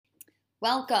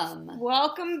Welcome.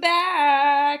 Welcome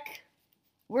back.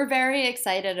 We're very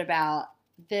excited about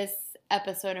this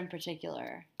episode in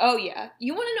particular. Oh, yeah.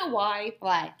 You want to know why?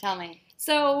 Why? Tell me.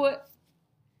 So,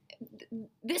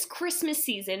 this Christmas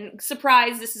season,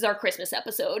 surprise, this is our Christmas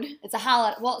episode. It's a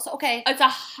holiday. Well, so, okay. It's a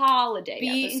holiday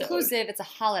Be episode. inclusive. It's a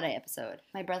holiday episode.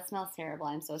 My breath smells terrible.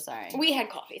 I'm so sorry. We had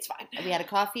coffee. It's fine. We had a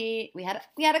coffee. We had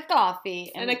a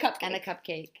coffee And a cupcake. And a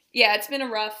cupcake. Yeah, it's been a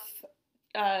rough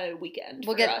weekend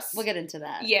for us. We'll get into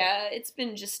that. Yeah, it's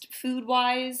been just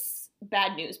food-wise,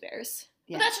 bad news bears.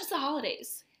 Yeah. But that's just the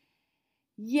holidays.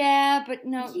 Yeah, but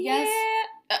no. Yeah.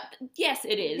 Yes. Yes,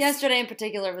 it is. Yesterday in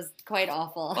particular was quite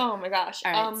awful. Oh my gosh.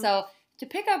 All right. So to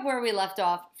pick up where we left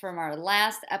off from our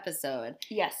last episode,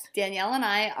 yes. Danielle and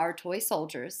I are toy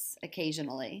soldiers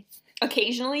occasionally.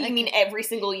 Occasionally? You mean every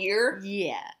single year?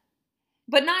 Yeah.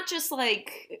 But not just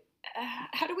like,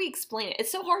 how do we explain it?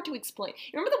 It's so hard to explain.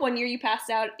 You remember the one year you passed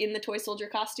out in the toy soldier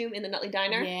costume in the Nutley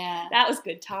Diner? Yeah. That was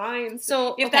good times.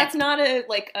 So if that's not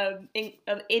an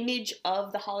image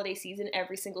of the holiday season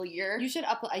every single year. You should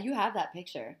upload. You have that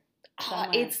picture.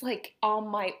 It's like on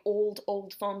my old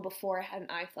phone before I had an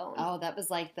iPhone. Oh, that was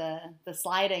like the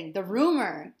sliding, the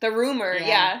rumor. The rumor,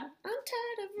 Yeah. I'm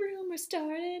tired of rumors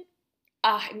started.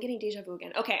 I'm getting deja vu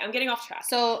again. Okay, I'm getting off track.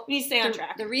 So we need to stay on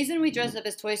track. The reason we dress up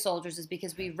as toy soldiers is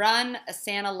because we run a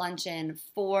Santa luncheon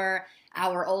for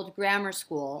our old grammar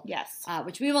school. Yes.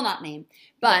 Which we will not name.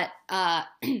 But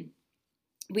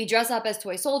we dress up as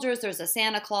toy soldiers. There's a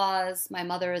Santa Claus. My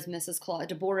mother is Mrs. Claus.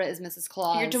 Deborah is Mrs.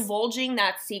 Claus. You're divulging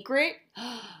that secret?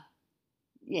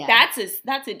 Yeah. That's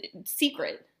a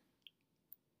secret.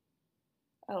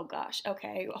 Oh gosh.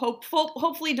 Okay.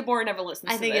 Hopefully Deborah never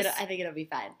listens to this. I think it'll be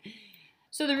fine.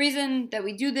 So the reason that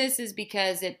we do this is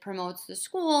because it promotes the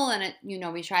school, and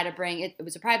we try to bring it. It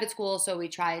was a private school, so we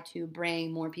try to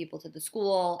bring more people to the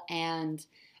school, and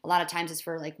a lot of times it's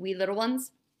for like wee little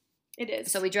ones. It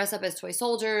is. So we dress up as toy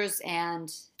soldiers,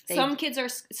 and some kids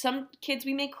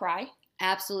we make cry.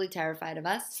 Absolutely terrified of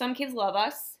us. Some kids love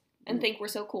us and think we're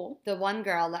so cool. The one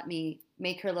girl let me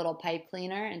make her little pipe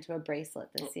cleaner into a bracelet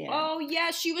this year. Oh,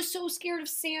 yeah. She was so scared of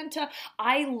Santa.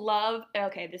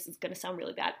 Okay, this is going to sound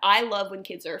really bad. I love when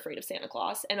kids are afraid of Santa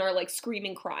Claus and are like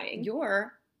screaming, crying.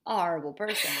 You're a horrible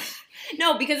person.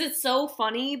 No, because it's so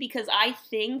funny because I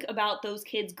think about those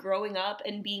kids growing up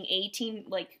and being 18,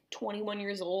 like 21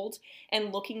 years old,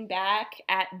 and looking back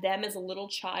at them as a little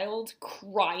child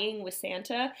crying with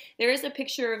Santa. There is a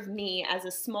picture of me as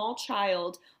a small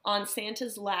child on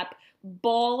Santa's lap,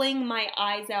 bawling my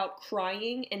eyes out,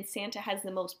 crying, and Santa has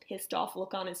the most pissed off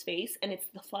look on his face, and it's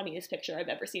the funniest picture I've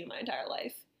ever seen in my entire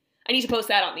life. I need to post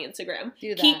that on the Instagram.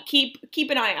 Do that.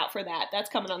 Keep an eye out for that. That's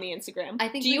coming on the Instagram.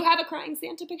 Do you have a crying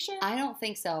Santa picture? I don't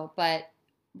think so, but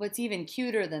what's even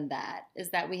cuter than that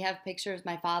is that we have pictures.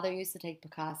 My father used to take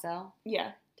Picasso.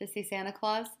 Yeah. To see Santa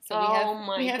Claus. So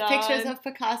we have pictures of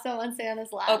Picasso on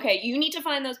Santa's lap. Okay, you need to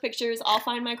find those pictures. I'll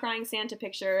find my crying Santa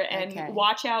picture, and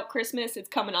watch out Christmas. It's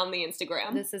coming on the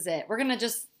Instagram. This is it. We're going to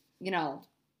just,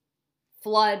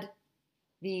 flood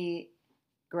the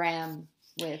gram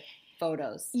with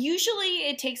photos. Usually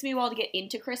it takes me a while to get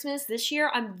into Christmas. This year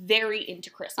I'm very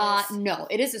into Christmas. No,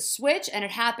 it is a switch, and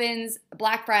it happens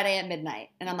Black Friday at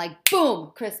midnight. And I'm like,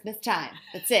 boom, Christmas time.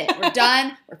 That's it. We're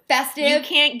done. We're festive. You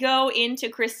can't go into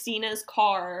Christina's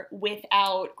car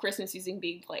without Christmas music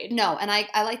being played. No, and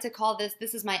I like to call this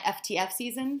is my FTF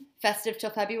season, festive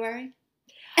till February.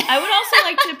 I would also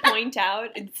like to point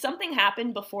out, something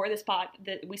happened before this pod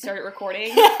that we started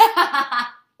recording.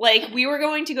 Like, we were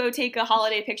going to go take a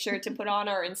holiday picture to put on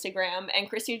our Instagram, and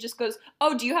Christina just goes,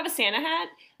 "Oh, do you have a Santa hat?"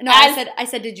 No, I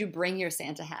said, did you bring your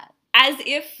Santa hat? As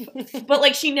if, but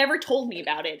like, she never told me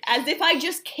about it. As if I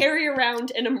just carry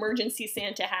around an emergency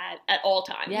Santa hat at all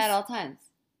times. Yeah, at all times.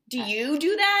 Do you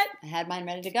do that? I had mine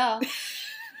ready to go.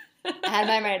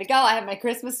 I have my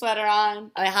Christmas sweater on,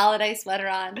 my holiday sweater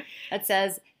on that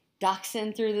says,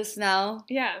 "Dachshund through the snow."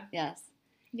 Yeah. Yes.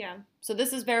 Yeah. So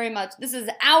this is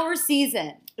our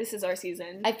season. This is our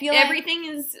season. I feel like everything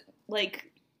is,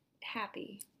 like,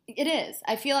 happy. It is.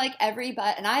 I feel like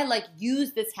everybody, and I, like,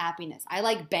 use this happiness. I,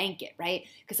 like, bank it, right?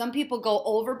 Because some people go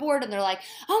overboard, and they're like,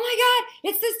 "Oh, my God,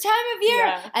 it's this time of year."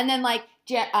 Yeah. And then, like,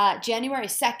 January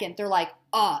 2nd, they're like,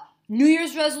 New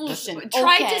Year's resolution,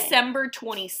 Try okay. December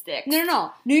 26th.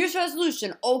 No. New Year's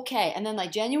resolution, okay. And then,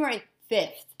 like, January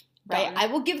 5th, right? Done. I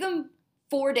will give them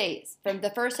 4 days from the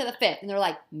 1st to the 5th. And they're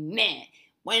like, "Man,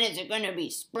 when is it going to be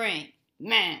spring?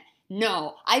 Man."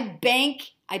 No, I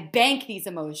bank these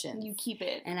emotions. You keep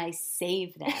it. And I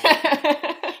save them.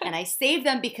 And I save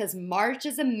them because March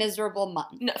is a miserable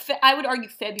month. No, I would argue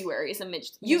February is a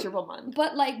miserable month.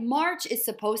 But like March is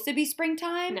supposed to be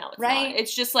springtime. No, it's right? not.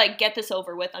 It's just like, get this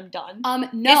over with. I'm done.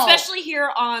 No. Especially here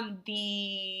on the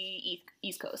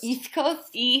East Coast. East Coast?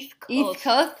 East Coast. East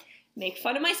Coast? Make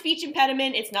fun of my speech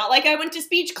impediment. It's not like I went to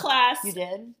speech class. You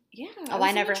did? Yeah. Oh,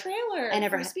 I never. In the trailer. I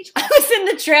never. For speech class. I was in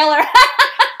the trailer.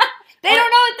 They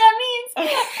don't know what that means.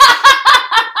 Okay.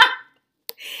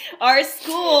 Our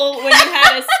school, when you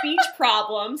had a speech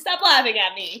problem, stop laughing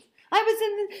at me. I was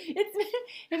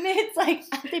in the, it's like,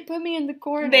 they put me in the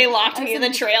corner. They locked me in the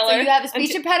trailer. So you have a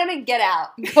speech impediment? Get out.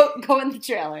 Go in the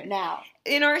trailer now.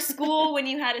 In our school, when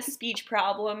you had a speech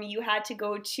problem, you had to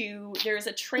go to, there's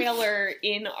a trailer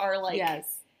in our, like,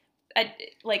 yes.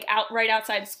 Right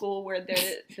outside school where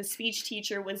the speech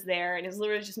teacher was there, and it was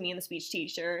literally just me and the speech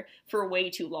teacher for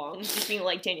way too long, just being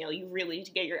like, Danielle, you really need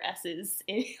to get your S's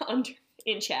in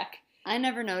check. I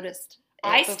never noticed.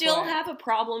 I still have a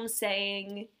problem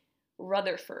saying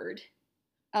Rutherford.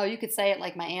 Oh, you could say it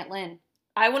like my Aunt Lynn.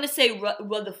 I want to say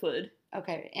Rutherford.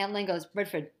 Okay, Aunt Lynn goes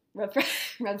Redford.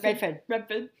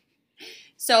 Redford.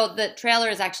 So the trailer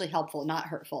is actually helpful, not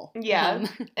hurtful. Yeah,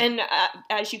 and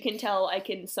as you can tell, I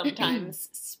can sometimes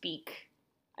speak.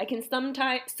 I can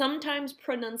sometimes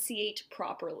pronunciate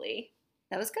properly.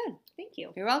 That was good. Thank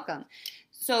you. You're welcome.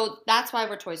 So that's why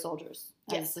we're toy soldiers.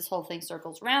 Yes. This whole thing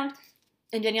circles around.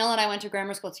 And Danielle and I went to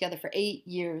grammar school together for 8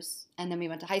 years. And then we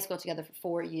went to high school together for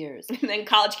 4 years. And then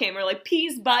college came. We're like,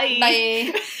 peace, bye.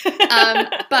 Bye.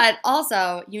 But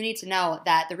also, you need to know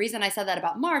that the reason I said that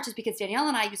about March is because Danielle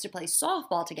and I used to play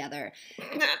softball together.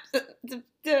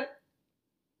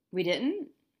 We didn't?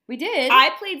 We did. I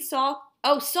played softball.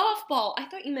 I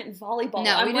thought you meant volleyball.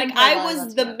 No, I'm like, I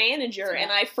was the manager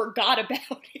and I forgot about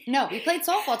it. No, we played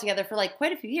softball together for like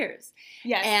quite a few years.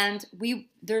 Yes. And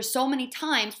there's so many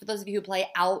times, for those of you who play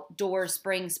outdoor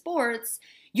spring sports,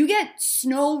 you get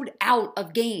snowed out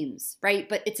of games, right?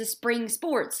 But it's a spring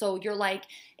sport. So you're like,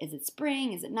 is it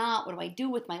spring? Is it not? What do I do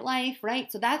with my life, right?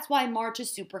 So that's why March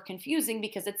is super confusing,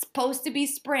 because it's supposed to be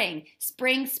spring.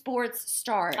 Spring sports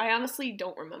start. I honestly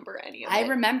don't remember any of it. I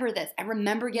remember this. I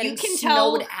remember getting snowed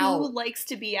out. You can tell who likes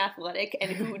to be athletic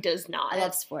and who does not. I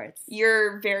love sports.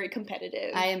 You're very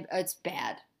competitive. It's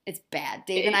bad. It's bad.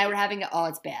 Dave and I were having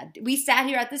it's bad. We sat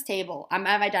here at this table. I'm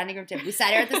at my dining room table. We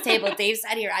sat here at this table. Dave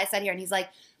sat here. I sat here. And he's like,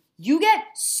 you get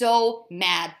so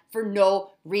mad for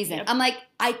no reason. Yep. I'm like,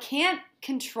 I can't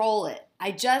control it.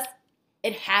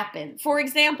 It happens. For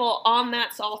example, on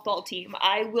that softball team,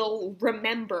 I will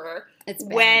remember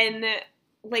when,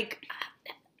 like,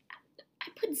 I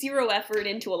put zero effort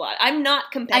into a lot. I'm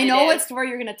not competitive. I know what story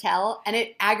you're going to tell, and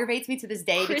it aggravates me to this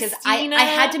day because I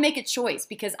had to make a choice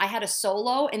because I had a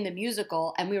solo in the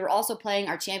musical, and we were also playing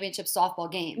our championship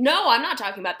softball game. No, I'm not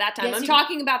talking about that time. Yes, I'm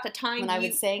talking about the time when I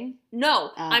would sing?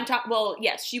 No, I'm talking, well,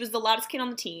 yes, she was the loudest kid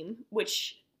on the team,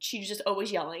 which she was just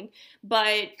always yelling.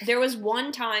 But there was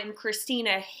one time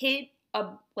Christina hit a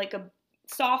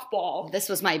softball. This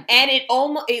was my... And it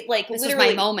this was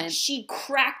my moment. She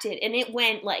cracked it, and it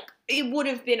went, like, it would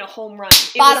have been a home run.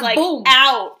 It was like, boom.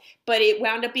 Out, but it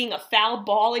wound up being a foul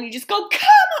ball, and you just go, come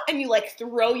on! And you, like,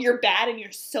 throw your bat, and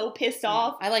you're so pissed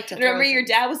off. I like to throw remember your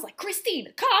dad was like, Christine,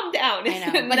 calm down. I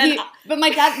know. But my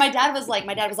dad was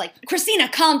like, Christina,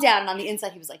 calm down. And on the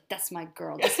inside, he was like, that's my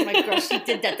girl. That's my girl. She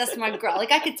did that. That's my girl.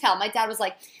 Like, I could tell. My dad was,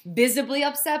 like, visibly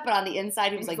upset, but on the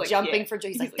inside, he was like jumping for joy.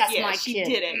 He's like, that's my she kid.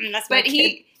 Did it. That's my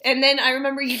kid. And then I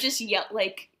remember you just yelled,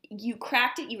 like, you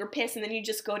cracked it, you were pissed, and then you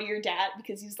just go to your dad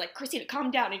because he's like, Christina,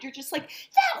 calm down. And you're just like,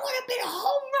 that would have been a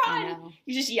home run. I know.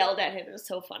 You just yelled at him. It was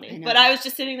so funny. But I was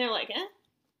just sitting there like,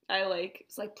 I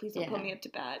was like, please don't put me up to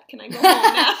bat. Can I go home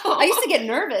now? I used to get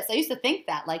nervous. I used to think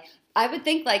that. Like, I would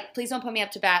think, like, please don't put me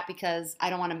up to bat because I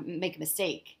don't want to make a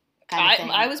mistake.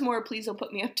 I was more, please don't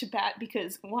put me up to bat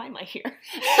because why am I here?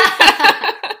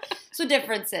 So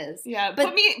differences. Yeah, but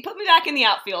put me back in the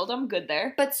outfield. I'm good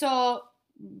there. But so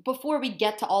before we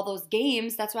get to all those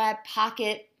games, that's why I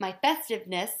pocket my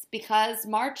festiveness because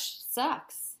March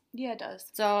sucks. Yeah, it does.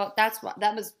 So that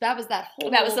was that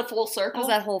whole. That was the full circle. That was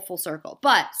that whole full circle.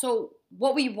 But so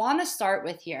what we want to start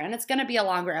with here, and it's going to be a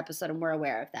longer episode, and we're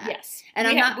aware of that. Yes, and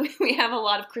we have a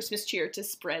lot of Christmas cheer to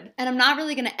spread. And I'm not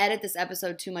really going to edit this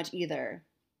episode too much either.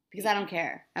 Because I don't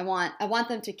care. I want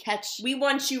them to catch. We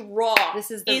want you raw.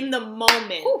 This is in the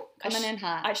moment. Ooh, coming in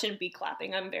hot. I shouldn't be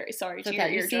clapping. I'm very sorry to your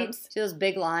eardrums. See those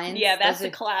big lines? Yeah, that's the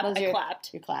clap. I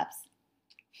clapped. Your claps.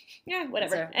 Yeah,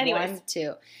 whatever. Anyways. 1,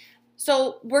 2.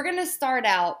 So we're going to start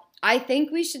out. I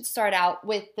think we should start out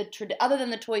with other than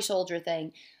the toy soldier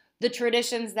thing, the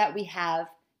traditions that we have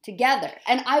together.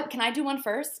 And can I do one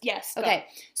first? Yes. Go. Okay.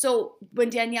 So when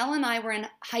Danielle and I were in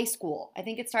high school, I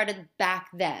think it started back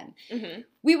then,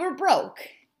 we were broke.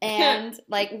 And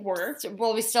like,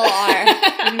 well, we still are.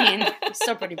 I mean, we're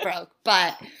still pretty broke,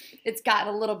 but it's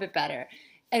gotten a little bit better.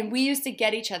 And we used to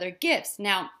get each other gifts.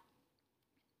 Now,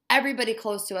 everybody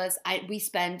close to us, we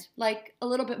spend like a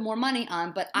little bit more money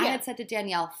on, but I had said to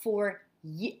Danielle for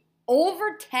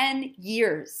over 10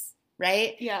 years,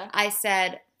 right? Yeah. I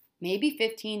said, maybe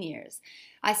 15 years.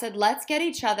 I said, let's get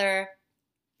each other,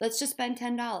 let's just spend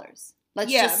 $10.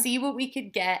 Let's just see what we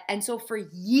could get. And so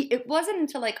it wasn't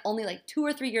until like only like 2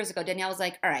 or 3 years ago, Danielle was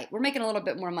like, all right, we're making a little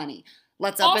bit more money.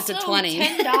 Let's up it to 20.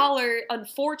 $10,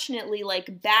 unfortunately,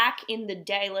 like back in the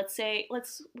day, let's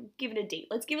give it a date.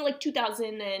 Let's give it like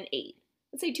 2008.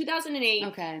 Let's say 2008.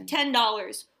 Okay.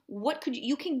 $10. What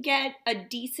you can get a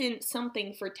decent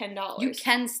something for $10. You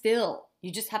can still.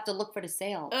 You just have to look for the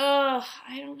sale. Ugh,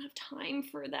 I don't have time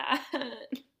for that.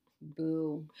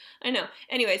 Boo. I know.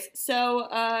 Anyways, so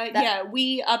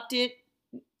we upped it.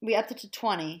 We upped it to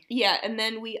 20. Yeah, and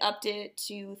then we upped it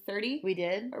to 30. We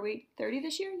did? Are we 30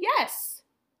 this year? Yes.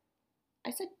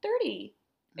 I said 30.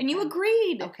 And you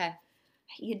agreed. Okay.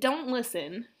 You don't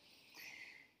listen.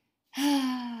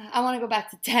 I want to go back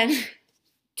to 10.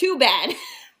 Too bad.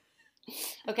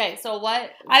 Okay, so what?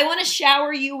 I want to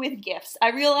shower you with gifts. I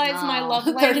realize my love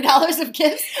language. $30 of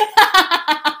gifts?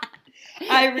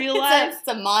 I realize it's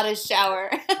a modest shower.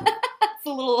 It's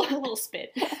a little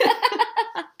spit.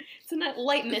 It's a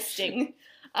light misting.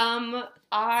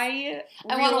 I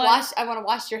want to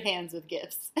wash your hands with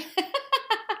gifts.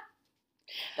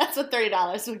 That's what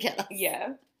 $30 would get us.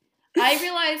 Yeah. I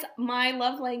realize my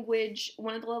love language,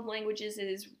 one of the love languages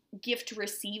is gift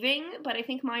receiving, but I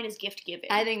think mine is gift giving.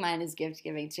 I think mine is gift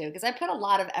giving too, because I put a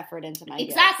lot of effort into my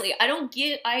Exactly.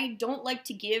 gifts. I don't like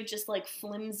to give just like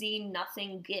flimsy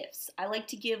nothing gifts. I like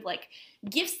to give like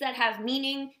gifts that have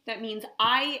meaning. That means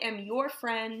I am your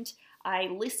friend. I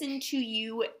listen to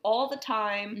you all the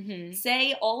time,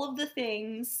 say all of the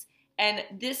things, and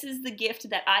this is the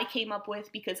gift that I came up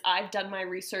with because I've done my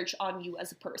research on you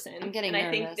as a person. I'm getting nervous.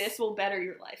 I think this will better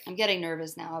your life. I'm getting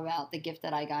nervous now about the gift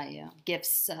that I got you.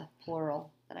 Gifts,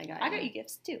 plural, that I got you. I got you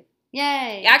gifts too.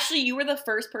 Yay! Actually, you were the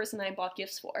first person I bought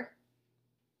gifts for.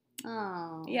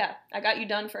 Oh. Yeah, I got you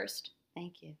done first.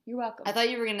 Thank you. You're welcome. I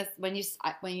thought you were gonna when you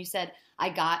said I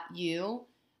got you,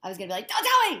 I was gonna be like, don't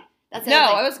tell me.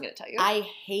 I wasn't gonna tell you.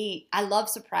 I love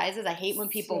surprises. I hate when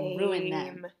people ruin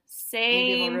them. Same.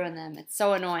 When people ruin them. It's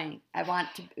so annoying. I want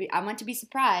to be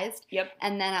surprised. Yep.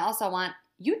 And then I also want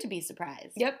you to be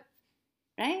surprised. Yep.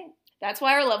 Right? That's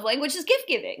why our love language is gift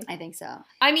giving. I think so.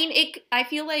 I mean, I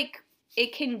feel like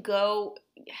it can go,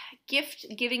 gift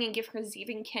giving and gift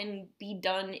receiving can be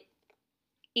done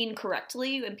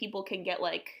incorrectly, and people can get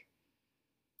like,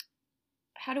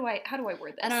 how do I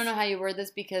word this? I don't know how you word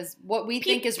this, because what we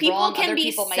think is people wrong, can other be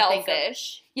people might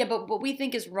selfish. think yeah, but what we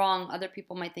think is wrong, other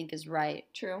people might think is right.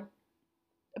 True.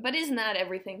 But isn't that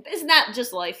everything? Isn't that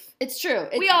just life? It's true.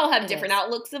 We all have different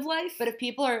outlooks of life. But if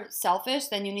people are selfish,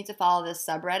 then you need to follow this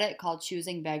subreddit called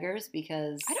Choosing Beggars,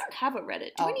 because I don't have a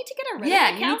Reddit. Do I need to get a Reddit account?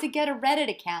 Yeah, you need to get a Reddit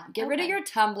account. Get rid of your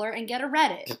Tumblr and get a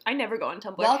Reddit. I never go on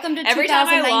Tumblr. Welcome to 2019. Every time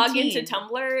I log into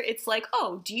Tumblr, it's like,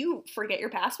 oh, do you forget your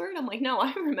password? I'm like, no,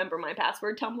 I remember my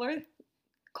password, Tumblr.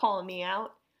 Calling me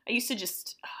out. I used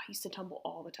to tumble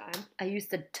all the time. I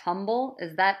used to tumble?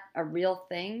 Is that a real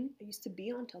thing? I used to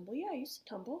be on Tumblr. Yeah, I used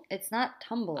to tumble. It's not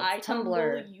tumble. It's I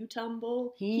Tumblr. Tumble, you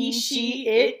tumble, he, she,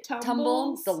 it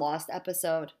tumbles. The lost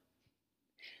episode.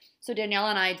 So Danielle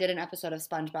and I did an episode of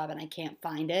SpongeBob, and I can't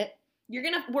find it. We're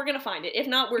gonna find it. If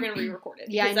not, we're gonna re-record it.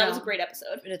 Yeah, I know. That was a great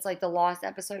episode. But it's like the lost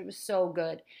episode. It was so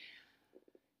good.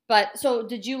 But so,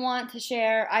 did you want to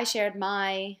share? I shared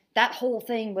my. That whole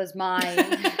thing was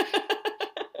my.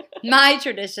 My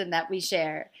tradition that we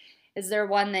share. Is there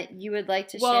one that you would like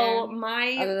to share? Well,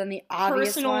 my other than the obvious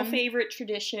personal one? favorite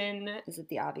tradition. Is it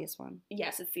the obvious one?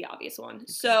 Yes, it's the obvious one. Okay.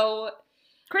 So,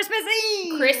 Christmas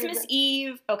Eve! Christmas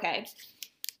Eve. Okay.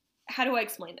 How do I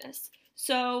explain this?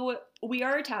 So, we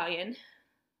are Italian.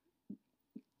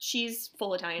 She's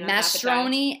full Italian.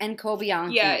 Mastroni and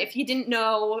Kobianchi. Yeah, if you didn't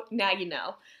know, now you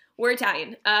know. We're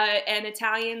Italian. And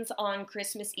Italians on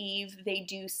Christmas Eve, they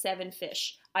do 7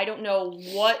 fish. I don't know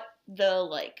what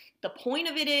the point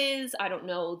of it is. I don't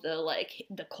know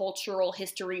the cultural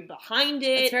history behind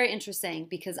it. It's very interesting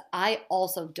because I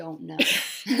also don't know.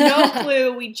 No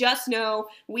clue. We just know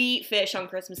we eat fish on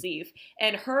Christmas Eve.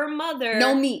 And her mother...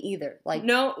 No meat either.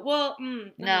 No, well,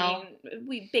 no. I mean,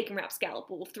 we bacon wrap scallop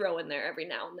we'll throw in there every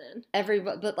now and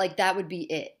then. But that would be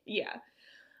it. Yeah.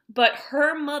 But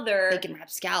her mother... Bacon wrap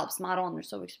scallops, not on. They're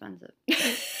so expensive.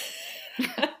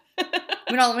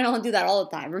 we don't do that all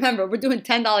the time. Remember, we're doing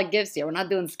 $10 gifts here. We're not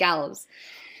doing scallops.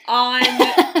 On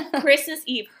Christmas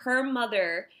Eve, her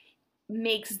mother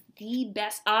makes the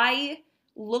best. I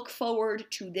look forward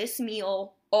to this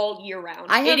meal all year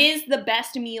round. It is the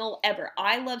best meal ever.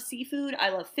 I love seafood. I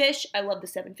love fish. I love the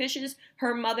 7 fishes.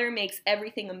 Her mother makes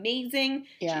everything amazing.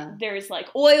 Yeah. There's like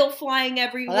oil flying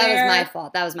everywhere.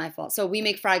 Well, that was my fault. So we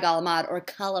make fried calamari or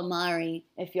calamari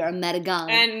if you're a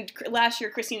Metagon. And last year,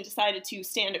 Christina decided to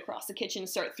stand across the kitchen and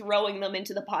start throwing them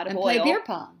into the pot of oil. And play beer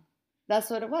pong. That's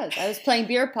what it was. I was playing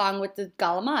beer pong with the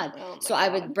galamad. Oh so I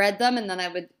would bread them, and then I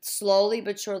would slowly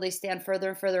but surely stand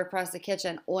further and further across the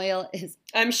kitchen. Oil is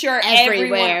I'm sure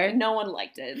everywhere. No one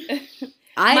liked it.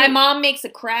 My mom makes a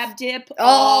crab dip.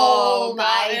 Oh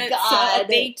my God. So a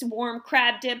baked warm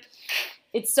crab dip.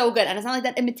 It's so good. And it's not like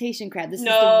that imitation crab. This is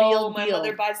the real deal. My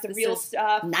mother buys the real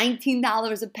stuff.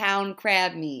 $19 a pound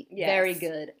crab meat. Yes. Very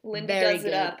good. Linda does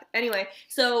it up. Anyway,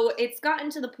 so it's gotten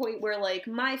to the point where, like,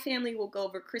 my family will go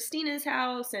over Christina's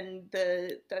house and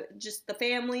the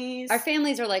families. Our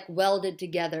families are, like, welded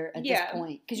together at this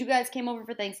point. Because you guys came over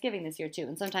for Thanksgiving this year, too.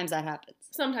 And sometimes that happens.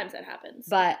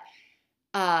 But...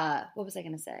 what was I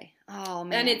going to say? Oh,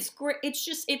 man. And it's great.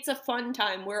 It's a fun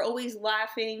time. We're always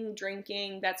laughing,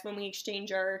 drinking. That's when we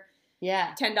exchange our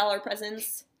 $10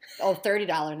 presents. Oh,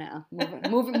 $30 now.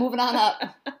 Moving on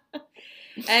up.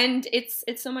 And it's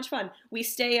so much fun. We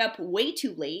stay up way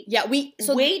too late. Yeah, way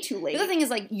too late. The other thing is,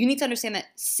 like, you need to understand that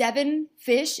 7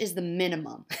 fish is the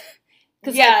minimum.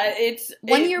 Yeah,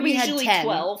 one year we had 10.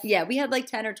 12. Yeah, we had like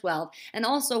 10 or 12. And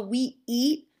also we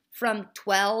eat from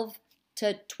 12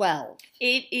 to 12.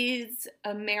 It is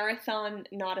a marathon,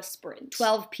 not a sprint.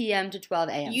 12 p.m. to 12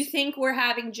 a.m. You think we're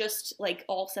having just like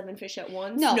all 7 fish at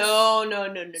once? No.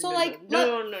 No. So like,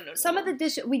 no. Some of the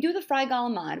dishes, we do the fried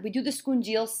galamad, we do the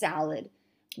scungil salad.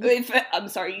 I'm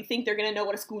sorry, you think they're going to know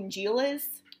what a scungil is?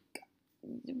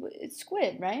 It's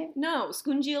squid, right? No,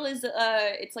 scungil is,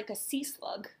 it's like a sea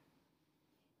slug.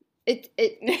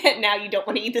 Now you don't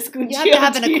want to eat the scungil. You have to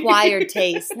have an acquired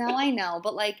taste. Now I know,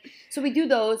 but like, so we do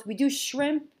those. We do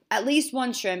shrimp, at least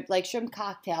one shrimp, like shrimp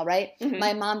cocktail, right? Mm-hmm.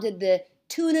 My mom did the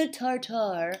tuna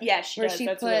tartare. Yeah, she does.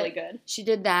 That's really good. She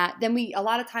did that. Then a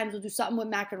lot of times we'll do something with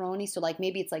macaroni. So like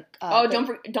maybe it's like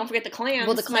don't forget the clams.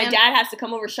 Well, my dad has to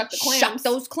come over shuck the clams. Shuck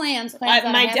those clams. My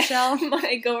dad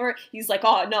might go over. He's like,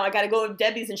 oh no, I got to go to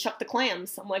Debbie's and shuck the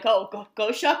clams. I'm like, oh,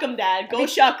 go shuck them, Dad. Go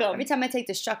shuck them. Every time I take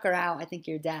the shucker out, I think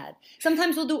you're dad.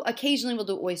 Sometimes occasionally we'll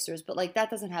do oysters, but like that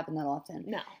doesn't happen that often.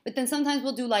 No. But then sometimes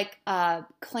we'll do like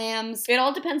clams. It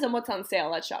all depends on what's on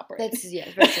sale at ShopRite. That's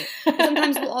very true.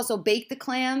 Sometimes we'll also bake the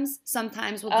clams.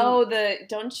 Sometimes we'll do...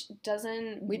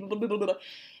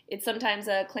 It's sometimes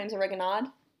clams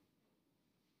oreganade.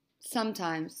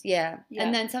 Sometimes, yeah.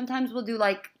 And then sometimes we'll do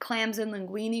like clams and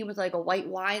linguine with like a white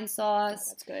wine sauce.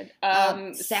 That's good.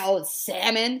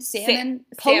 Salmon,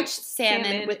 poached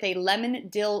salmon with a lemon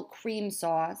dill cream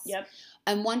sauce. Yep.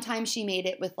 And one time she made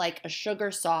it with like a sugar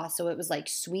sauce, so it was like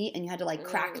sweet, and you had to like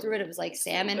crack through it. It was like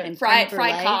salmon and fried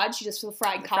cod. She does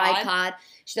fried cod. Fried cod.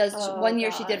 She does. One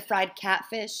year she did fried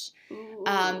catfish.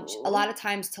 A lot of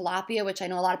times tilapia, which I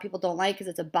know a lot of people don't like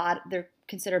because they're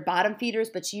considered bottom feeders,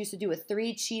 but she used to do a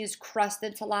 3-cheese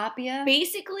crusted tilapia.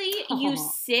 Basically, you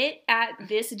sit at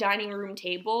this dining room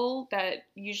table that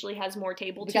usually has more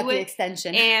table to it. You got the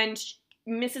extension. And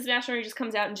Mrs. National just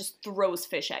comes out and just throws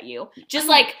fish at you. Just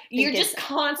like, you're just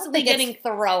constantly getting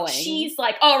throwing. She's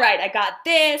like, all right, I got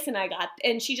this,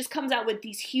 and she just comes out with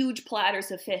these huge platters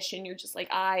of fish, and you're just like,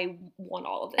 I want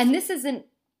all of this. And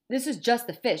this is just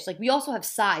the fish. Like, we also have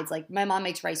sides. Like, my mom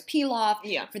makes rice pilaf.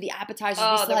 Yeah. For the appetizers,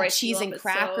 we still have cheese and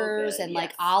crackers and,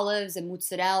 like, olives and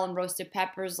mozzarella and roasted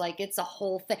peppers. Like, it's a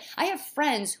whole thing. I have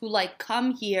friends who, like,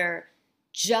 come here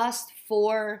just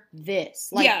for this.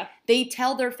 Like, they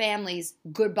tell their families,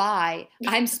 goodbye,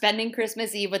 I'm spending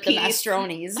Christmas Eve with the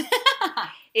Mastronis.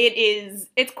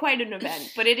 It's quite an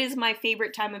event, but it is my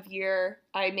favorite time of year.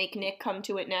 I make Nick come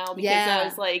to it now because I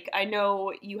was like, I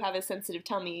know you have a sensitive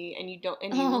tummy and you don't,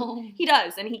 and he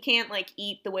does, and he can't like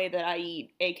eat the way that I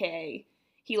eat, aka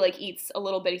he like eats a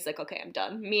little bit, he's like, okay, I'm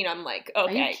done. I'm like,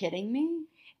 okay. Are you kidding me?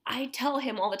 I tell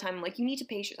him all the time, I'm like, you need to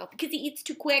pace yourself because he eats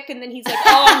too quick, and then he's like,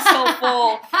 oh, I'm so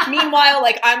full. Meanwhile,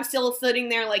 like, I'm still sitting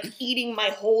there, like, eating my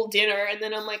whole dinner, and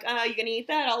then I'm like, oh, you gonna eat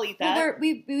that? I'll eat that. Well,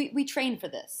 we train for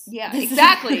this. Yeah,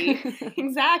 exactly.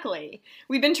 Exactly.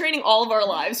 We've been training all of our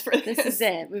lives for this. This is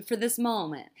it, for this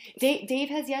moment. Dave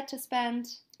has yet to spend...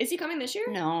 Is he coming this year?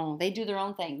 No, they do their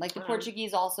own thing. Like, the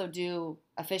Portuguese also do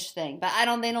a fish thing, but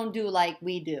they don't do like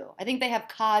we do. I think they have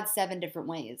cod 7 different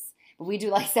ways. We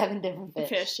do like 7 different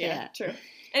fish. True.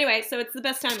 Anyway, so it's the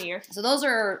best time of year. So those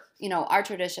are, our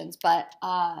traditions. But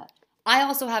I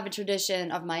also have a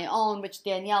tradition of my own, which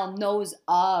Danielle knows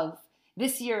of.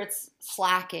 This year it's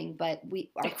slacking, but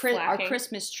our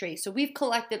Christmas tree. So we've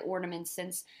collected ornaments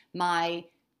since my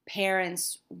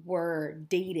parents were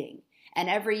dating. And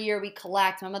every year we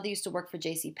collect. My mother used to work for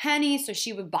JCPenney, so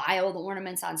she would buy all the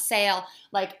ornaments on sale,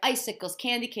 like icicles,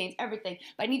 candy canes, everything.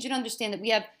 But I need you to understand that we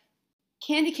have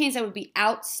candy canes that would be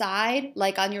outside,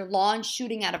 like on your lawn,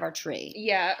 shooting out of our tree.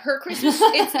 Yeah, her Christmas,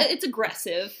 it's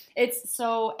aggressive.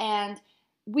 And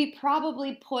we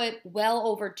probably put well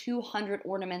over 200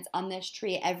 ornaments on this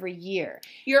tree every year.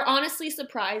 You're honestly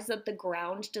surprised that the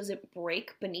ground doesn't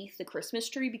break beneath the Christmas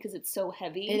tree because it's so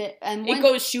heavy. It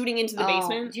goes shooting into the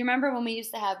basement. Do you remember when we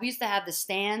used to have the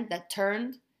stand that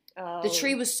turned? Oh. The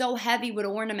tree was so heavy with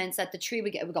ornaments that the tree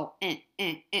would go,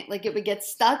 like it would get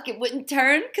stuck. It wouldn't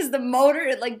turn because the motor,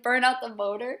 it like burned out the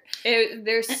motor.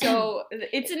 The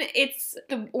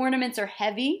ornaments are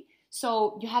heavy.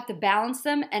 So you have to balance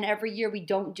them, and every year we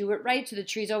don't do it right, so the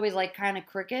tree's always like kind of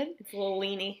crooked. It's a little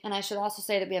leany. And I should also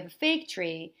say that we have a fake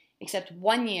tree, except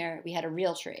one year we had a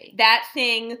real tree. That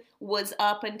thing was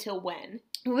up until when?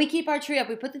 When we keep our tree up,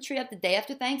 we put the tree up the day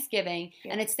after Thanksgiving,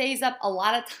 and it stays up a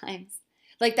lot of times.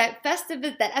 Like that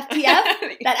FTF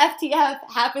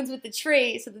happens with the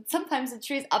tree, so that sometimes the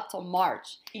tree's up till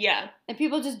March. Yeah. And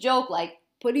people just joke like,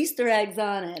 put Easter eggs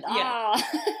on it. Yeah.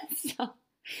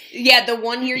 Yeah, the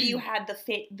one year you had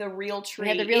the real tree. We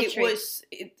had the real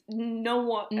tree.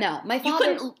 No, my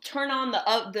father, you couldn't turn on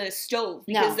the stove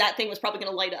because that thing was probably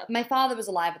going to light up. My father was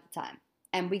alive at the time,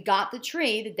 and we got the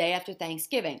tree the day after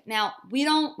Thanksgiving. Now we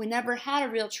never had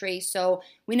a real tree, so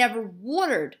we never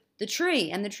watered the tree,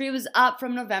 and the tree was up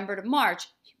from November to March.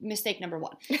 Mistake number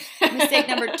one. Mistake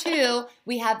number two,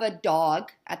 we have a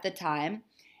dog at the time,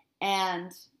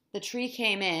 and the tree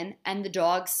came in, and the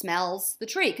dog smells the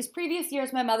tree. Because previous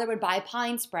years, my mother would buy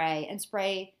pine spray and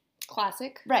spray.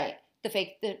 Classic. Right. The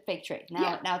fake tree.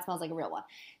 Now it smells like a real one.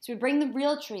 So we bring the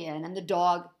real tree in, and the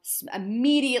dog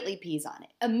immediately pees on it.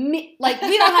 Like,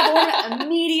 we don't have ornament.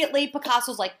 Immediately,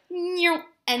 Picasso's like,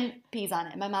 and pees on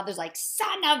it. And my mother's like,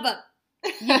 son of a...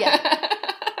 You get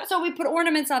it. So we put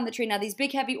ornaments on the tree. Now, these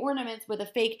big, heavy ornaments with a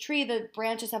fake tree, the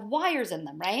branches have wires in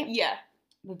them, right? Yeah.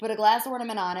 We put a glass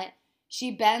ornament on it. She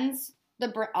bends I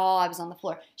was on the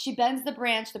floor. She bends the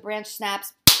branch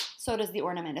snaps, so does the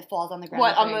ornament. It falls on the ground.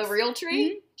 What, on the real tree?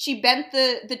 Mm-hmm. She bent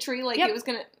the tree like it was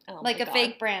going to... like a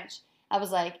fake branch. I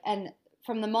was like, and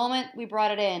from the moment we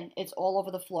brought it in, it's all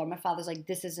over the floor. My father's like,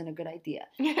 this isn't a good idea.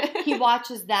 He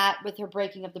watches that with her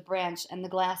breaking of the branch and the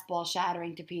glass ball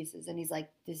shattering to pieces, and he's like,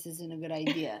 this isn't a good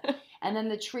idea. And then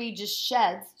the tree just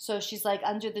sheds, so she's like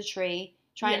under the tree,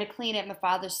 trying to clean it. My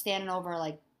father's standing over her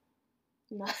like,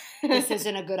 this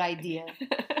isn't a good idea.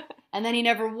 And then he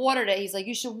never watered it. He's like,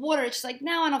 you should water it. She's like,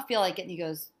 no, I don't feel like it. And he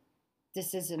goes,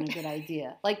 this isn't a good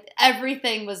idea. Like,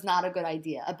 everything was not a good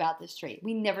idea about this tree.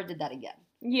 We never did that again.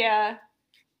 Yeah.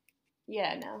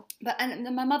 Yeah, no.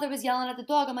 And my mother was yelling at the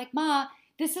dog. I'm like, Ma,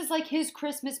 this is like his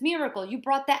Christmas miracle. You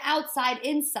brought the outside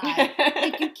inside.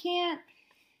 Like, you can't.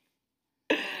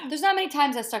 There's not many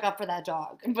times I stuck up for that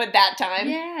dog. But that time?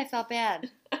 Yeah, I felt bad.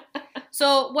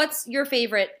 So what's your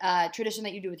favorite tradition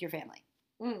that you do with your family?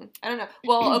 I don't know.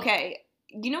 Well, okay.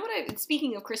 You know what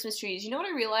speaking of Christmas trees, you know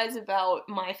what I realized about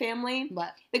my family?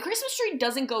 What? The Christmas tree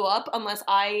doesn't go up unless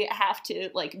I have to,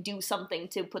 like, do something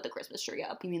to put the Christmas tree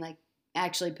up. You mean, like,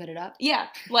 actually put it up? Yeah.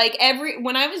 Like,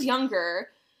 when I was younger,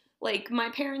 like, my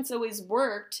parents always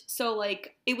worked, so,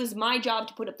 like, it was my job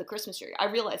to put up the Christmas tree.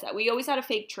 I realized that. We always had a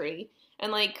fake tree.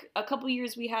 And, like, a couple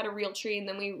years we had a real tree, and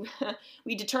then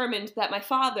we determined that my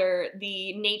father,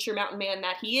 the nature mountain man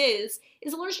that he is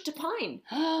allergic to pine.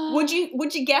 Would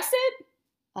you guess it?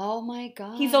 Oh, my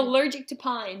God. He's allergic to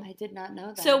pine. I did not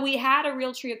know that. So we had a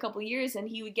real tree a couple years, and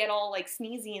he would get all, like,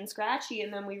 sneezy and scratchy,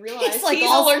 and then we realized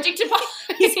he's allergic to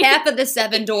pine. He's half of the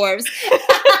 7 dwarves.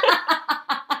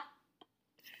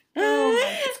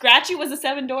 Scratchy was a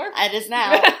 7 dwarf? It is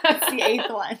now. It's the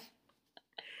 8th one.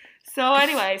 So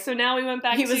anyway, now we went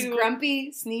back to... He was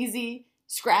grumpy, sneezy,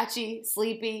 scratchy,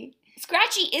 sleepy.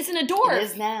 Scratchy isn't a dwarf. It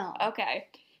is now. Okay.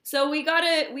 So we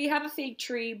have a fake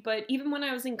tree, but even when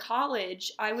I was in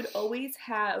college, I would always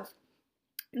have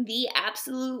the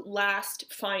absolute last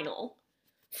final.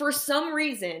 For some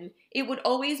reason, it would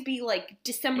always be like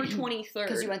December 23rd.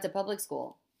 Because you went to public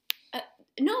school.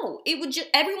 No, it would just...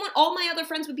 all my other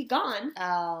friends would be gone.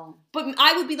 Oh. But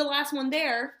I would be the last one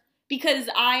there. Because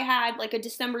I had, like, a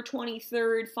December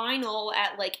 23rd final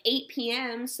at, like, 8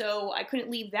 p.m., so I couldn't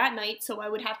leave that night, so I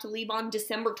would have to leave on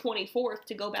December 24th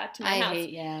to go back to my house.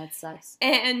 Yeah, it sucks.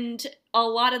 And a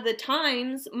lot of the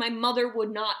times, my mother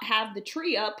would not have the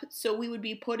tree up, so we would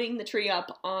be putting the tree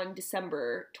up on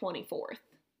December 24th.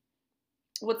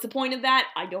 What's the point of that?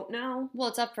 I don't know. Well,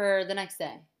 it's up for the next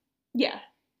day. Yeah.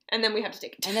 And then we have to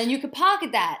take it. And then you could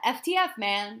pocket that. FTF,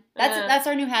 man. That's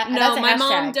our new No, that's a my hashtag.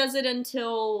 mom does it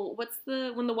until,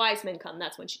 when the wise men come.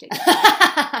 That's when she takes it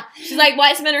down. She's like,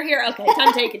 wise men are here? Okay,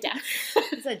 time to take it down.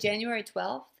 Is that January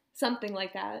 12th? Something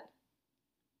like that.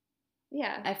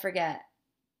 Yeah. I forget.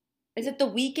 Is it the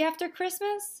week after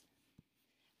Christmas?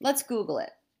 Let's Google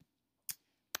it.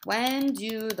 When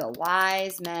do the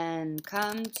wise men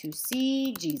come to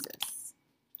see Jesus?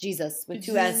 Jesus with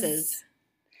two S's.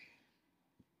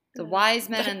 The wise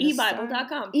men and the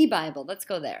eBible.com. eBible. Let's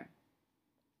go there.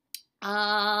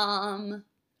 The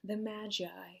Magi.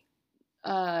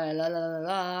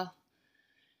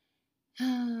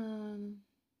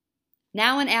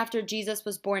 Now and after Jesus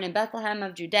was born in Bethlehem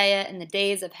of Judea in the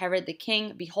days of Herod the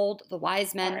king, behold, the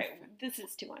wise men. All right, this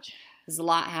is too much. There's a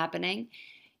lot happening.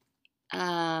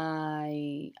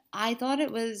 I thought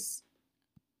it was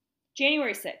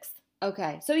January 6th.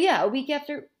 Okay, so yeah, a week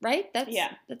after, right?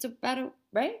 That's about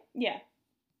right? Yeah.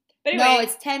 But anyway, no,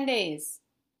 it's 10 days.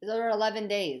 It's over 11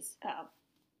 days. Oh.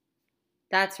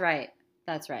 That's right.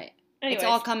 That's right. Anyways.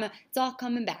 It's all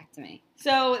coming back to me.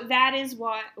 So that is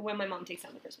when my mom takes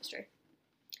down the Christmas tree.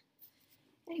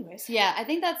 Anyways. Yeah, I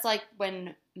think that's like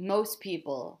when most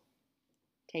people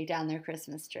take down their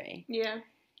Christmas tree. Yeah.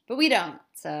 But we don't,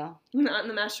 so. Not in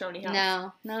the Mastroni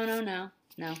house.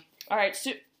 No. All right,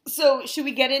 so should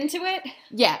we get into it?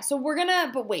 Yeah, so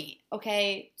but wait,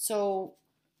 okay? So,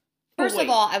 first of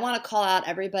all, I want to call out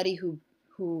everybody who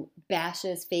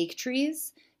bashes fake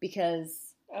trees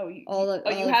because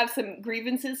you have some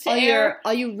grievances to air?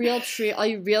 All you real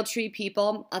tree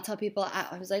people, I'll tell people,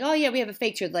 I was like, oh yeah, we have a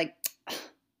fake tree. Like,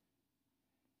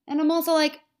 and I'm also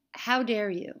like, how dare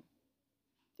you?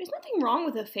 There's nothing wrong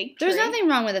with a fake tree. There's nothing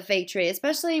wrong with a fake tree,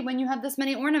 especially when you have this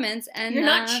many ornaments and you're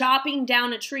not chopping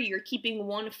down a tree. You're keeping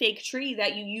one fake tree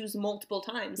that you use multiple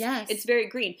times. Yes. It's very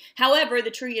green. However,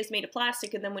 the tree is made of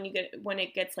plastic, and then when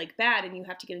it gets like bad and you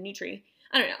have to get a new tree,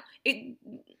 I don't know.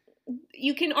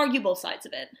 You can argue both sides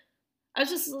of it. I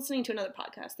was just listening to another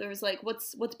podcast. There was like,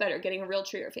 what's better, getting a real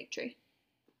tree or a fake tree?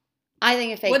 I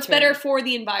think a fake tree. What's better for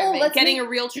the environment, getting a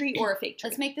real tree or a fake tree?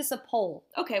 Let's make this a poll.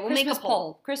 Okay, we'll make a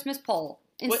poll. Christmas poll.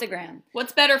 Instagram.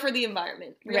 What's better for the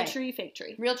environment? Real tree, fake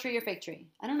tree? Real tree or fake tree?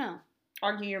 I don't know.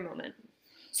 Argue your moment.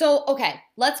 So, okay,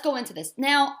 let's go into this.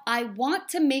 Now, I want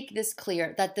to make this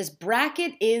clear that this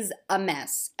bracket is a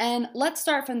mess. And let's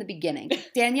start from the beginning.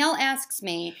 Danielle asks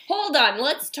me... Hold on,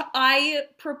 I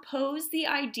propose the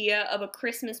idea of a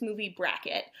Christmas movie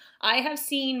bracket. I have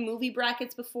seen movie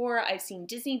brackets before. I've seen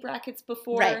Disney brackets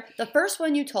before. Right. The first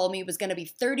one you told me was going to be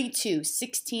 32,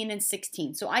 16, and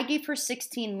 16. So I gave her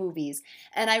 16 movies,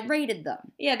 and I rated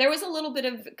them. Yeah, there was a little bit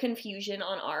of confusion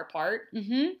on our part.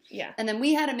 Mm-hmm. Yeah. And then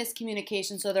we had a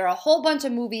miscommunication, so there are a whole bunch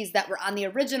of movies that were on the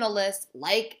original list,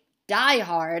 like Die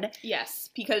Hard. Yes,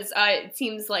 because it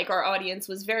seems like our audience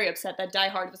was very upset that Die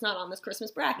Hard was not on this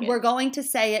Christmas bracket. We're going to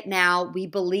say it now. We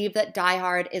believe that Die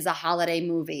Hard is a holiday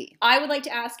movie. I would like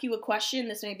to ask you a question.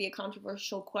 This may be a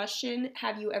controversial question.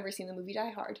 Have you ever seen the movie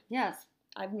Die Hard? Yes.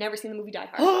 I've never seen the movie Die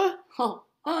Hard.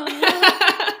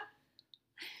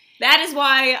 That is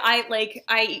why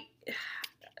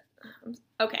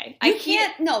okay.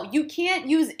 You can't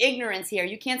use ignorance here.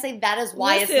 You can't say that is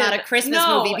why it's not a Christmas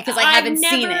movie because I haven't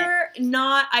seen it.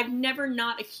 I've never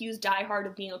not accused Die Hard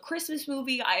of being a Christmas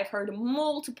movie. I have heard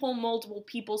multiple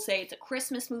people say it's a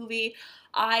Christmas movie.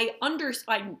 I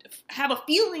have a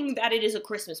feeling that it is a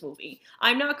Christmas movie.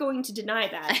 I'm not going to deny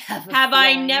that. Have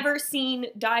I never seen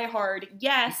Die Hard?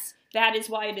 Yes, that is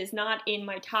why it is not in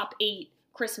my top 8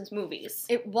 Christmas movies.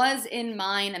 It was in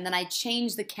mine, and then I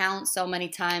changed the count so many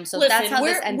times. So listen, that's how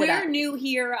this ended up. We're new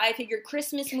here. I figured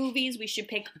Christmas movies, we should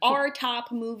pick our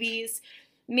top movies.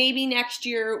 Maybe next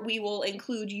year we will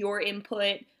include your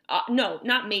input. No,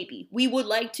 not maybe. We would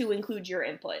like to include your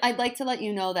input. I'd like to let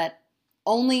you know that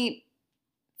only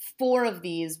 4 of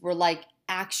these were like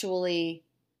actually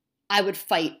I would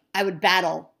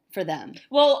battle for them.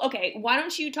 Well, okay, why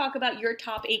don't you talk about your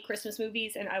top 8 Christmas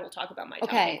movies and I will talk about my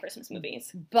top 8 Christmas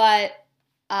movies. But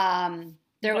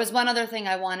there was one other thing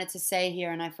I wanted to say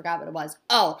here and I forgot what it was.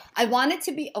 Oh, I wanted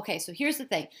to be, okay, so here's the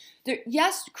thing.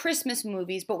 Yes, Christmas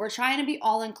movies, but we're trying to be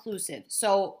all-inclusive.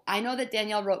 So I know that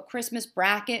Danielle wrote Christmas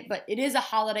bracket, but it is a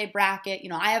holiday bracket. You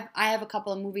know, I have a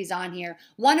couple of movies on here.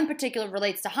 One in particular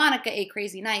relates to Hanukkah, 8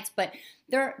 Crazy Nights, but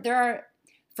there are,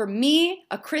 for me,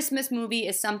 a Christmas movie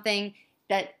is something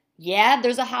that, yeah,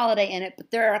 there's a holiday in it,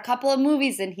 but there are a couple of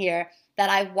movies in here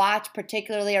that I watch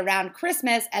particularly around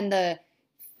Christmas, and the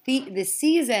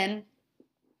season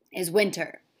is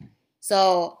winter.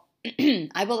 So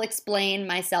I will explain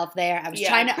myself there. I was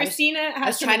trying to. Christina I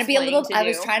was trying to be a little. I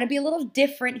was trying to be a little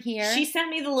different here. She sent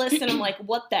me the list, and I'm like,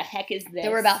 "What the heck is this?" There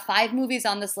were about 5 movies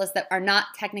on this list that are not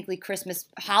technically Christmas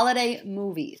holiday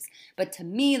movies, but to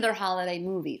me, they're holiday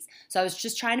movies. So I was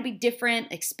just trying to be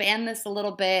different, expand this a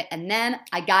little bit, and then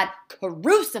I got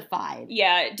crucified.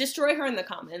 Yeah, destroy her in the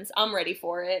comments. I'm ready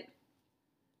for it.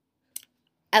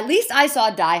 At least I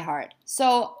saw Die Hard.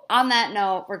 So on that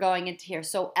note, we're going into here.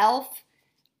 So Elf.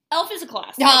 Elf is a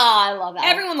classic. Ah, I love Elf.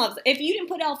 Everyone loves it. If you didn't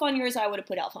put Elf on yours, I would have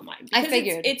put Elf on mine. I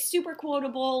figured. It's super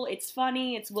quotable. It's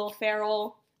funny. It's Will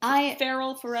Ferrell.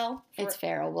 Pharrell? It's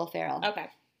Ferrell, Will Ferrell. Okay.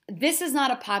 This is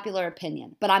not a popular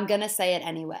opinion, but I'm going to say it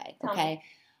anyway, okay?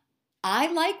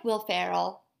 I like Will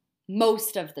Ferrell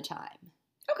most of the time.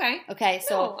 Okay. Okay,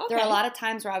 so there are a lot of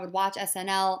times where I would watch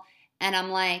SNL and I'm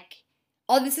like,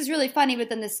 oh, this is really funny, but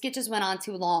then the sketches went on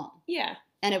too long. Yeah.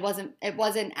 And it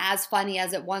wasn't as funny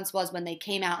as it once was when they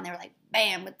came out and they were like,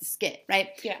 bam, with the skit, right?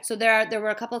 Yeah. So there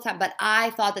were a couple of times, but I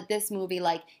thought that this movie,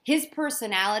 like, his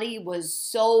personality was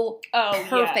so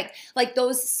perfect. Yeah. Like,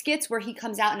 those skits where he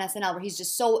comes out in SNL where he's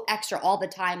just so extra all the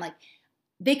time, like,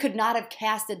 they could not have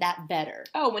casted that better.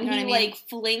 Oh, when he, like,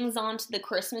 flings onto the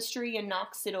Christmas tree and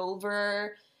knocks it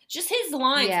over. Just his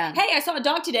lines. Yeah. Hey, I saw a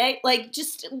dog today. Like,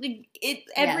 just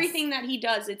everything that he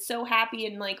does, it's so happy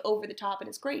and, like, over the top, and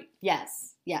it's great.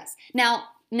 Yes, yes. Now,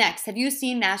 next, have you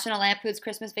seen National Lampoon's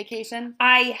Christmas Vacation?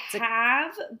 I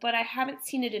have, but I haven't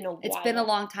seen it in a while. It's been a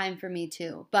long time for me,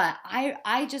 too. But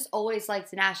I just always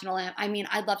liked National Lamp. I mean,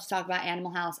 I'd love to talk about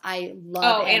Animal House. I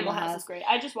love Animal House. Is great.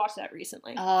 I just watched that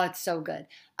recently. Oh, it's so good.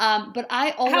 But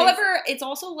I always... However, it's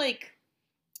also, like...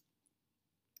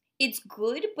 It's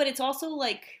good, but it's also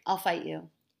like... I'll fight you.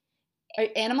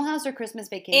 Animal House or Christmas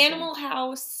Vacation? Animal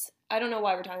House. I don't know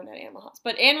why we're talking about Animal House,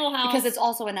 but Animal House... Because it's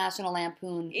also a National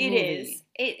Lampoon movie. It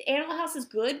is. Animal House is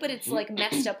good, but it's like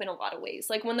messed up in a lot of ways.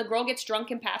 Like when the girl gets drunk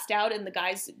and passed out and the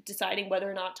guy's deciding whether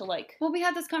or not to like... Well, we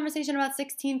had this conversation about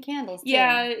 16 Candles, too.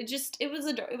 Yeah, it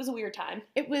was a weird time.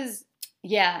 It was...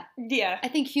 Yeah. Yeah. I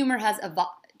think humor has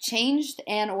changed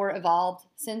and or evolved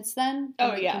since then.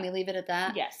 Can we leave it at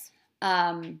that? Yes.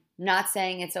 Not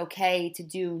saying it's okay to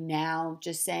do now,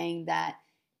 just saying that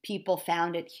people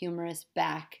found it humorous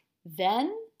back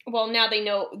then. Well, now they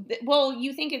know. Well,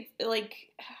 you think it's like...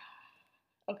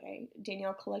 Okay,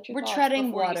 Danielle, collect your thoughts treading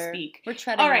before water. you speak. We're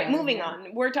treading water. All right, moving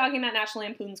on. We're talking about National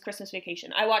Lampoon's Christmas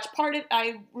Vacation.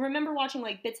 I remember watching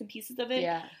like bits and pieces of it,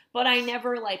 but I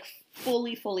never like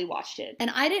fully watched it. And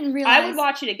I didn't realize... I would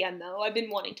watch it again, though. I've been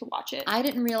wanting to watch it. I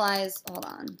didn't realize... Hold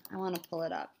on. I want to pull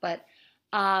it up, but...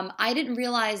 I didn't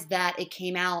realize that it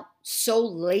came out so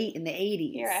late in the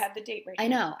 80s. Here, I have the date right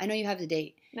here. I know you have the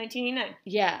date. 1989.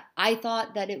 Yeah, I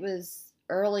thought that it was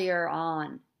earlier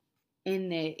on in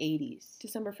the 80s.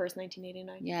 December 1st,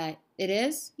 1989. Yeah, it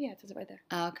is? Yeah, it says it right there.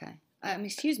 Oh, okay.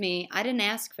 Excuse me, I didn't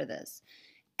ask for this.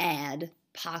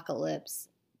 Apocalypse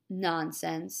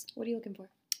nonsense. What are you looking for?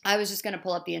 I was just going to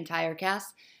pull up the entire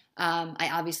cast. I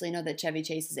obviously know that Chevy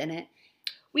Chase is in it.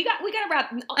 We got to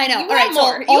wrap. I know. All right,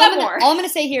 more. So all I'm going to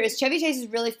say here is Chevy Chase is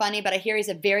really funny, but I hear he's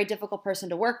a very difficult person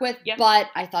to work with. Yep. But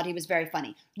I thought he was very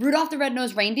funny. Rudolph the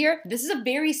Red-Nosed Reindeer. This is a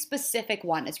very specific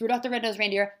one. It's Rudolph the Red-Nosed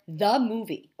Reindeer, the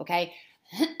movie. Okay.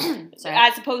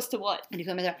 As opposed to what?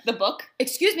 The book.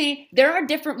 Excuse me. There are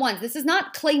different ones. This is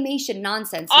not claymation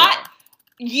nonsense.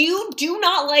 You do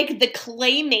not like the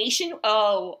claymation?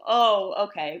 Oh.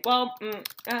 Okay. Well,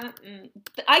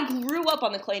 I grew up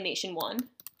on the claymation one.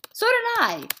 So did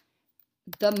I.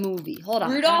 The movie. Hold on.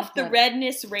 Rudolph the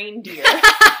Red-Nosed Reindeer.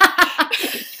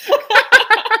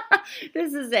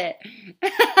 This is it.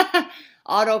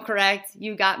 Autocorrect.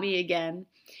 You got me again.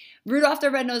 Rudolph the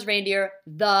Red-Nosed Reindeer,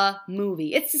 the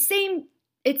movie. It's the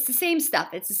same stuff.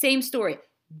 It's the same story.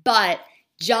 But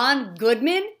John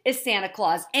Goodman is Santa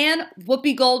Claus. And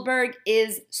Whoopi Goldberg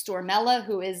is Stormella,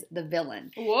 who is the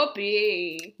villain.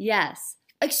 Whoopi. Yes.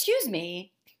 Excuse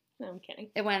me. No, I'm kidding.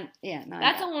 It went, yeah. No,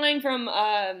 that's a line from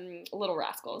Little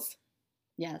Rascals.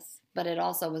 Yes, but it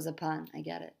also was a pun. I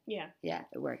get it. Yeah. Yeah,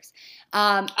 it works.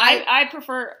 I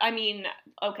prefer,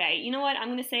 okay, you know what? I'm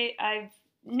going to say I've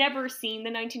never seen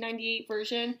the 1998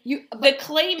 version. The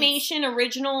claymation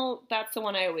original, that's the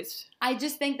one I always... I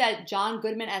just think that John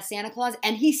Goodman as Santa Claus,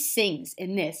 and he sings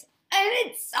in this. And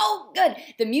it's so good.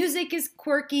 The music is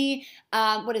quirky.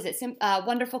 What is it?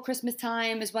 Wonderful Christmas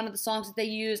Time is one of the songs that they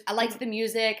use. I liked the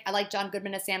music. I like John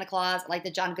Goodman as Santa Claus. I like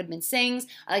that John Goodman sings.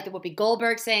 I like that Whoopi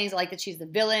Goldberg sings. I like that she's the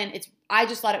villain. I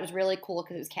just thought it was really cool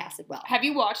because it was casted well. Have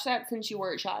you watched that since you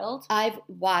were a child? I've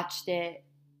watched it,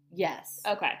 yes.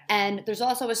 Okay. And there's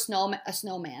also a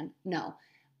snowman. No.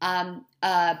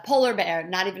 A polar bear.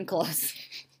 Not even close.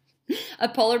 a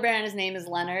polar bear and his name is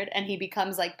Leonard, and he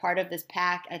becomes like part of this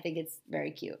pack. I think it's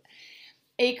very cute.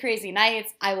 8 Crazy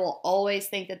Nights. I will always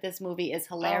think that this movie is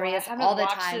hilarious all the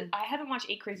time. I haven't watched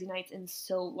 8 Crazy Nights in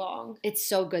so long. It's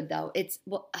so good though. It's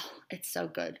so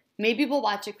good. Maybe we'll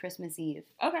watch it Christmas Eve.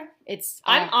 Okay. It's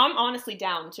I'm honestly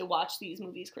down to watch these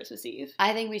movies Christmas Eve.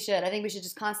 I think we should. I think we should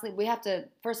just constantly. We have to.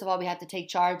 First of all, we have to take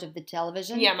charge of the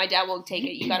television. Yeah, my dad won't take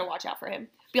it. You got to watch out for him.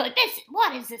 Be like,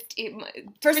 what is this?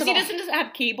 First of all, Chrissy doesn't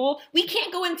have cable. We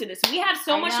can't go into this. We have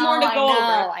so much more to go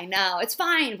over. I know. It's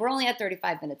fine. We're only at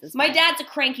 35 minutes. It's my fine. dad's a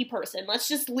cranky person. Let's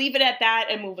just leave it at that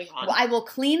and moving on. Well, I will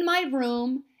clean my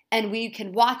room and we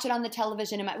can watch it on the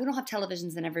television. We don't have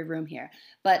televisions in every room here,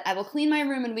 but I will clean my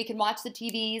room and we can watch the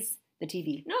TVs. The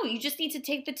TV. No, you just need to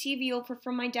take the TV over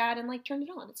from my dad and like turn it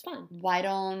on. It's fine. Why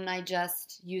don't I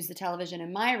just use the television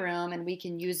in my room and we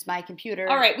can use my computer?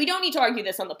 All right, we don't need to argue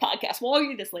this on the podcast. We'll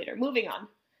argue this later. Moving on.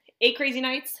 8 Crazy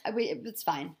Nights. It's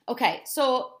fine. Okay,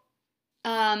 so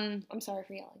I'm sorry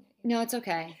for yelling at you. No, it's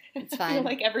okay. It's fine. I feel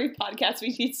like every podcast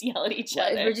we need to yell at each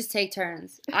other. We just take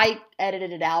turns. I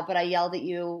edited it out, but I yelled at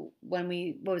you when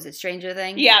what was it, Stranger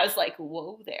Things? Yeah, I was like,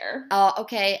 whoa there.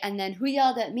 Okay, and then who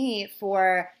yelled at me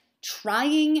for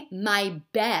trying my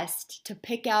best to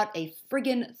pick out a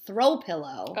friggin' throw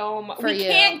pillow? Oh my! We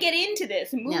can't get into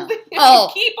this. Move.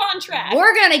 No. Keep on track.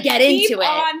 We're gonna get into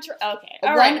it. Okay.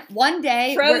 All right. One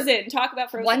day. Frozen. Talk about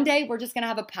Frozen. One day we're just gonna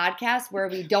have a podcast where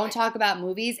we don't talk about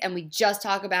movies and we just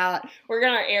talk about. We're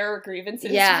gonna air grievances.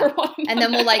 Yeah. For one and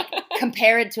then we'll like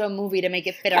compare it to a movie to make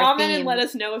it fit our theme. Comment and let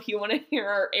us know if you want to hear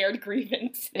our aired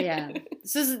grievance. Yeah.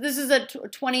 This is a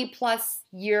 20+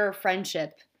 year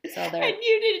friendship. So and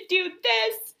you didn't do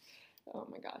this. Oh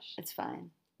my gosh. It's fine.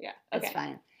 Yeah. Okay. It's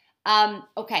fine.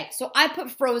 Okay, so I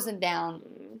put Frozen down.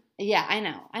 Yeah, I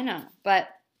know. But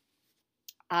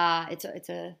it's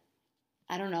a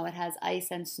I don't know, it has ice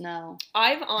and snow.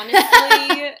 I've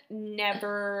honestly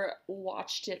never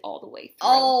watched it all the way through.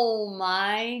 Oh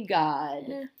my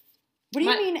god. What do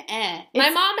you mean My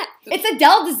mom It's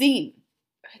Adele Dazeem.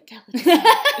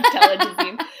 Adele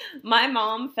Dazeem. My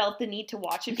mom felt the need to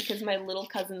watch it because my little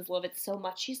cousins love it so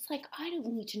much. She's like, I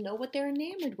don't need to know what they're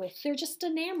enamored with. They're just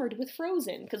enamored with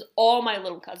Frozen because all my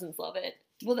little cousins love it.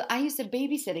 Well, I used to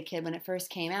babysit a kid when it first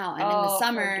came out, and in the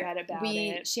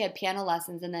summer she had piano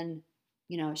lessons, and then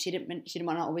she didn't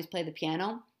want to always play the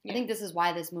piano. Yeah. I think this is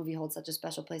why this movie holds such a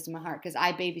special place in my heart because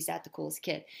I babysat the coolest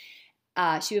kid.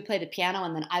 She would play the piano,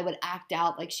 and then I would act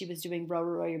out like she was doing Row,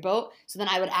 Row Your Boat. So then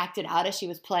I would act it out as she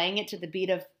was playing it to the beat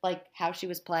of like how she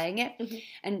was playing it. Mm-hmm.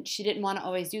 And she didn't want to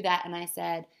always do that. And I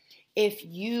said, if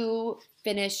you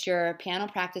finish your piano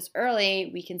practice early,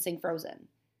 we can sing Frozen.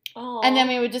 Aww. And then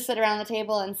we would just sit around the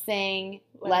table and sing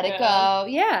Let It Go.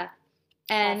 Yeah.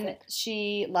 And classic.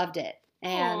 She loved it.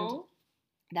 And aww.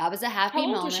 That was a happy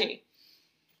moment. How old was she?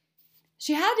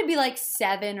 She had to be like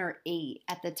 7 or 8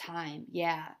 at the time.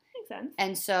 Yeah. Sense.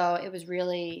 And so it was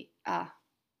really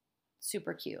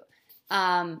super cute.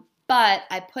 But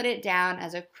I put it down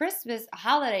as a Christmas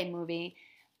holiday movie.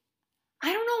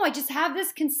 I don't know. I just have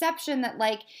this conception that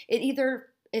like it either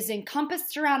is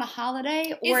encompassed around a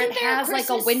holiday or it has like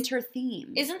a winter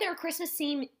theme. Isn't there a Christmas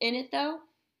theme in it though?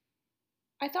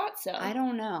 I thought so. I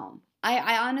don't know.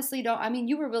 I honestly don't. I mean,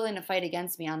 you were willing to fight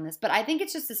against me on this, but I think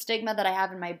it's just a stigma that I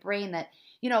have in my brain that,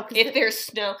 if there's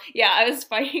snow. Yeah, I was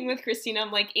fighting with Christina.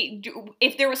 I'm like,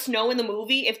 if there was snow in the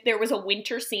movie, if there was a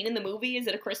winter scene in the movie, is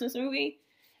it a Christmas movie?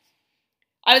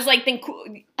 I was like, then cool.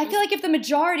 I feel like if the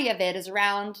majority of it is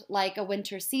around like a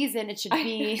winter season, it should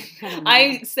be.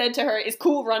 I said to her, is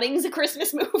Cool Runnings a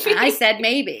Christmas movie? I said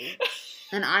maybe.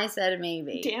 And I said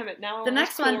maybe. Damn it! Now the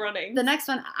next one. The next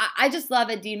one. I just love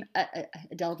Adele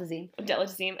Dazeem. Adele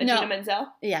Dazeem. Idina Menzel.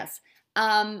 Yes.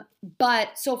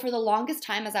 But so for the longest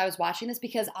time as I was watching this,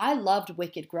 because I loved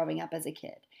Wicked growing up as a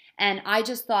kid, and I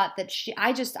just thought that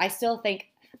I still think,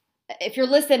 if you're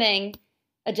listening,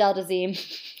 Adele Dazeem.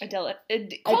 Adele,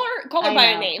 call her by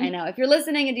a name. I know. If you're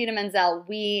listening, Idina Menzel,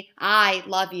 I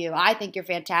love you. I think you're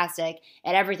fantastic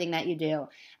at everything that you do.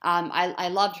 I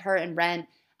loved her and Rent.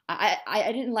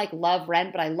 I didn't love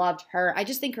Rent, but I loved her. I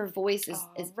just think her voice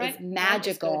is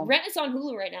magical. Rent is on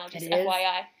Hulu right now, just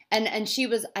FYI. And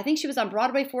I think she was on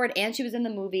Broadway for it, and she was in the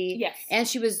movie. Yes. And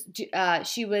she was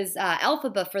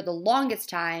Elphaba for the longest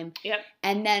time. Yep.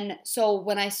 And then, so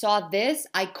when I saw this,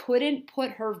 I couldn't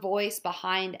put her voice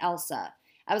behind Elsa.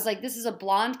 I was like, this is a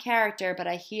blonde character, but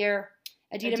I hear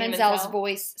Idina Menzel's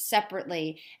voice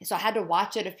separately. So I had to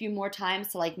watch it a few more times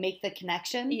to like make the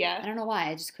connection. Yeah. I don't know why.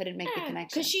 I just couldn't make the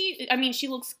connection. Because she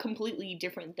looks completely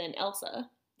different than Elsa.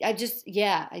 I guess,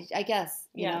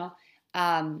 you know.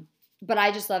 But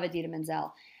I just love Idina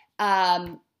Menzel.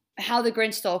 How the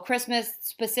Grinch Stole Christmas,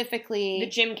 specifically. The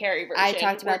Jim Carrey version. I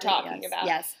talked about we're talking yes, about.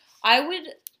 Yes.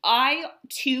 I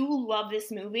too love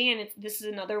this movie, and this is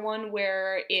another one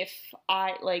where if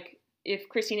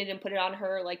Christina didn't put it on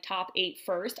her like top 8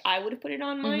 first, I would have put it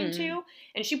on mine too.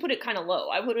 And she put it kind of low.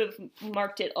 I would have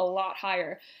marked it a lot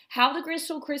higher. How the Grinch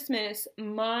Stole Christmas,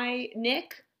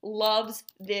 Nick loves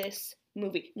this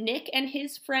movie. Nick and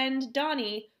his friend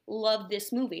Donnie love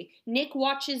this movie. Nick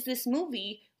watches this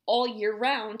movie all year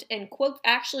round, and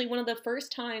actually one of the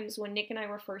first times when Nick and I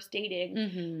were first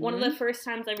dating, one of the first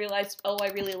times I realized,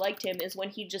 I really liked him, is when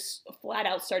he just flat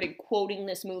out started quoting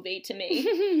this movie to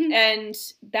me. And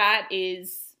that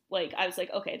is, like, I was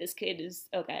like, okay, this kid is,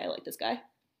 okay, I like this guy.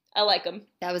 I like him.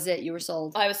 That was it. You were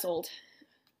sold. I was sold.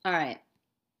 All right.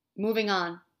 Moving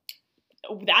on.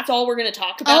 That's all we're going to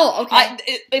talk about. Oh, okay.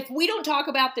 If we don't talk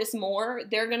about this more,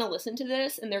 they're going to listen to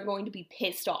this and they're going to be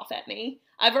pissed off at me.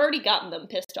 I've already gotten them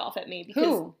pissed off at me because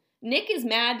Who? Nick is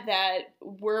mad that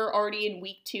we're already in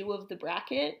week 2 of the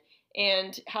bracket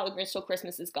and How the Grinch Stole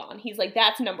Christmas is gone. He's like,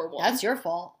 that's number 1. That's your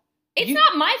fault. It's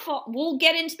not my fault. We'll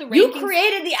get into the rankings. You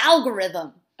created the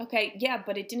algorithm. Okay, yeah,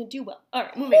 but it didn't do well. All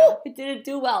right, moving on. It didn't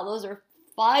do well. Those are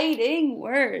fighting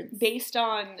words. Based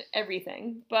on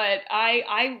everything. But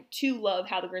I too love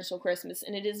How the Grinch Stole Christmas,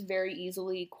 and it is very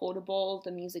easily quotable.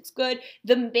 The music's good.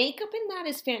 The makeup in that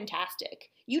is fantastic.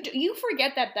 You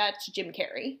forget that that's Jim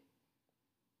Carrey.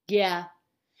 Yeah.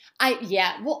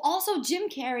 Well, also Jim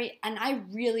Carrey, and I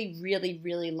really, really,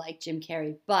 really like Jim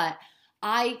Carrey, but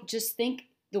I just think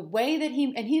the way that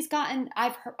he's gotten,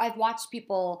 I've watched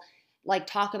people like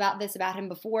talk about this about him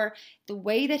before, the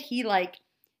way that he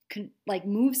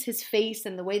moves his face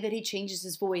and the way that he changes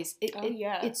his voice.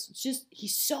 It's just,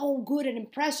 he's so good at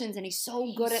impressions, and he's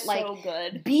so good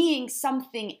at being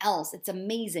something else. It's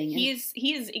amazing. He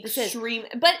is extreme.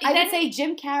 But I would say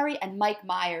Jim Carrey and Mike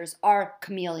Myers are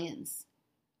chameleons.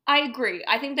 I agree.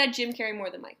 I think that Jim Carrey more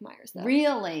than Mike Myers, though.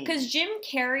 Really? Because Jim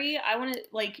Carrey,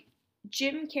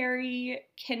 Jim Carrey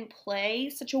can play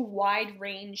such a wide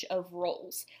range of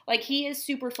roles. Like, he is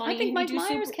super funny. I think Mike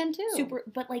Myers can too.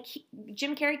 But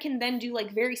Jim Carrey can then do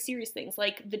like very serious things,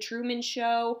 like The Truman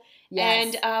Show.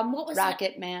 Yes. And what was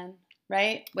Rocket Man,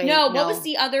 right? Wait, no, what was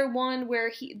the other one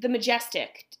where The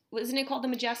Majestic? Wasn't it called The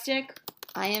Majestic?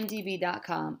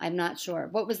 IMDb.com. I'm not sure.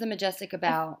 What was The Majestic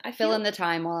about? Fill in the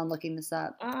time while I'm looking this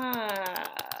up.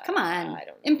 Come on. I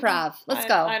don't know. Improv. Let's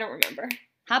go. I don't remember.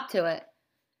 Hop to it.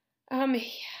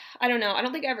 I don't know. I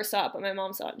don't think I ever saw it, but my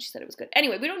mom saw it and she said it was good.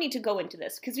 Anyway, we don't need to go into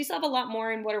this because we still have a lot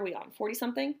more. And what are we on?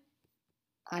 40-something?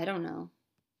 I don't know.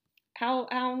 How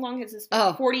long has this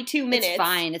been? 42 minutes.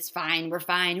 It's fine. We're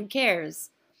fine. Who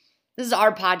cares? This is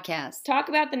our podcast. Talk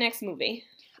about the next movie.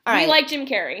 All right. We like Jim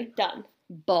Carrey. Done.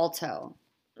 Balto.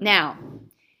 Now,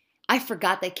 I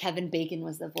forgot that Kevin Bacon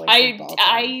was the voice of Balto.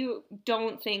 I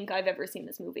don't think I've ever seen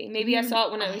this movie. Maybe I saw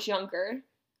it when I was younger.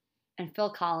 And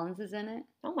Phil Collins is in it.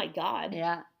 Oh my God.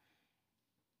 Yeah.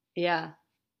 Yeah.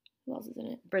 Who else is in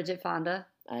it? Bridget Fonda.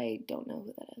 I don't know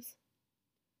who that is.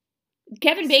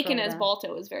 Kevin Bacon as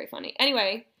Balto is very funny.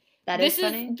 Anyway. This is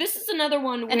funny. This is another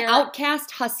one where... An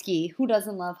outcast husky. Who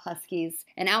doesn't love huskies?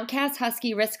 An outcast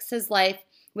husky risks his life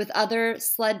with other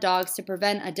sled dogs to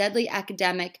prevent a deadly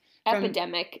epidemic.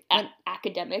 Academic. I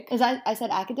said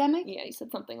academic? Yeah, you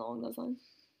said something along those lines.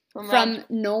 From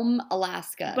Nome,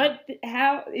 Alaska. But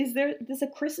how is this a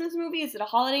Christmas movie? Is it a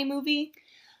holiday movie?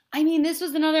 I mean, this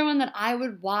was another one that I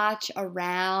would watch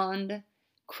around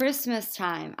Christmas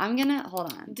time. I'm gonna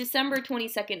hold on. December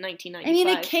 22nd, 1995. I mean,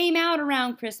 it came out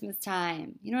around Christmas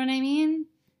time. You know what I mean?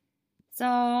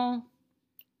 So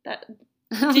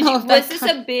was this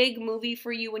a big movie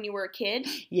for you when you were a kid?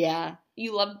 Yeah.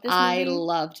 You loved this movie? I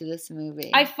loved this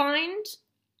movie.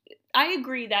 I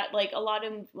agree that like a lot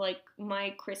of like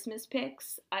my Christmas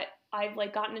picks, I've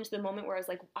like gotten into the moment where I was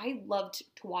like, I loved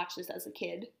to watch this as a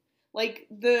kid. Like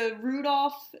the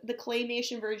Rudolph, the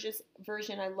claymation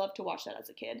version, I loved to watch that as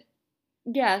a kid.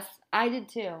 Yes, I did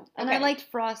too. And okay. I liked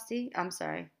Frosty. I'm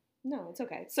sorry. No, it's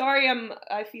okay. Sorry,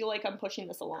 I feel like I'm pushing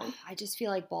this along. I just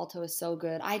feel like Balto is so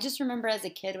good. I just remember as a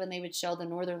kid when they would show the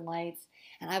Northern Lights,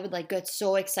 and I would like get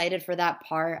so excited for that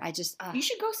part. I just You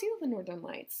should go see the Northern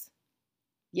Lights.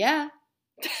 Yeah.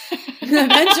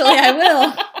 Eventually I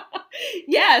will.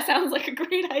 Yeah, sounds like a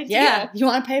great idea. Yeah. You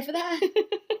want to pay for that?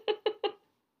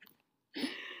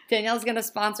 Danielle's going to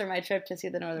sponsor my trip to see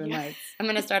the Northern Lights. I'm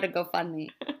going to start a GoFundMe.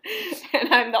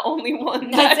 And I'm the only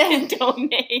one that can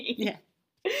donate. Yeah.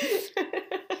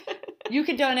 You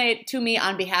can donate to me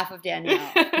on behalf of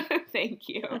Danielle. Thank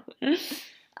you.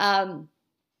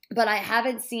 But I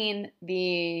haven't seen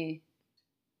the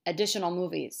additional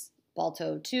movies.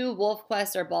 Balto 2, Wolf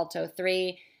Quest, or Balto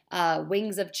 3.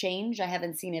 Wings of Change. I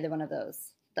haven't seen either one of those.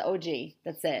 The OG.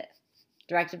 That's it.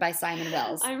 Directed by Simon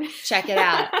Wells. Check it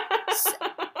out.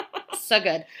 So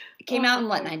good. It came out in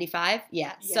what, 95?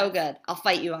 Yeah, yes. So good. I'll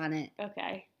fight you on it.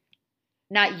 Okay.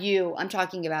 Not you. I'm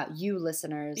talking about you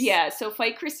listeners. Yeah, so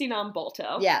fight Christina on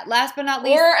Balto. Yeah, last but not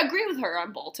least. Or agree with her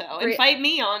on Balto. And fight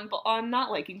me on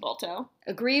not liking Balto.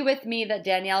 Agree with me that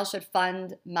Danielle should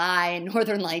fund my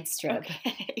Northern Lights trip.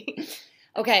 Okay.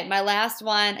 Okay, my last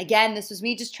one. Again, this was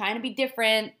me just trying to be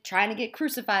different, trying to get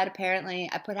crucified, apparently.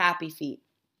 I put Happy Feet.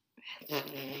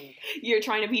 You're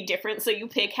trying to be different, so you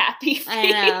pick Happy Feet.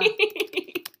 I know.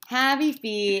 Happy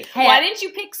Feet. Hey, why didn't you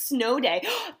pick Snow Day?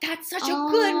 That's such a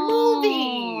good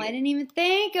movie. I didn't even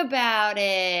think about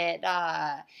it.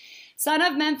 Son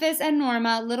of Memphis and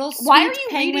Norma, little sweet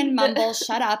penguin mumble,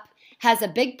 shut up, has a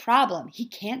big problem. He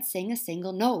can't sing a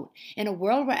single note. In a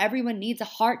world where everyone needs a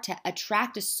heart to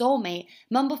attract a soulmate,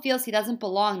 Mumble feels he doesn't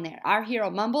belong there. Our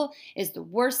hero Mumble is the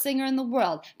worst singer in the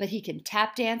world, but he can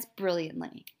tap dance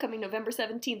brilliantly. Coming November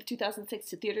 17th, 2006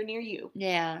 to theater near you.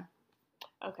 Yeah.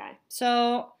 Okay.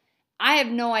 So I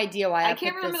have no idea why I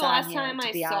can't put remember this the on last here, time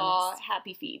I saw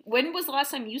Happy Feet. When was the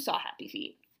last time you saw Happy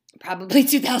Feet? Probably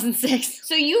 2006.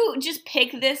 So you just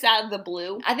pick this out of the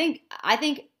blue? I think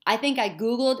I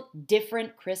Googled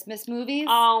different Christmas movies.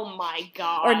 Oh my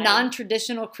God. Or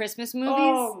non-traditional Christmas movies.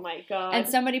 Oh my God. And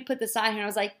somebody put this on here and I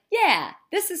was like, yeah,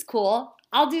 this is cool.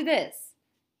 I'll do this.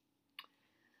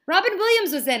 Robin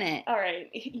Williams was in it. All right.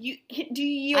 Do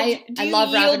you love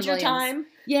yield Robin your Williams. time?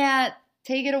 Yeah,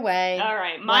 take it away. All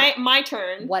right. My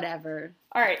turn. Whatever.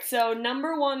 All right, so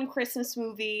number one Christmas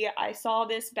movie, I saw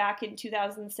this back in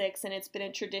 2006, and it's been a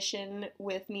tradition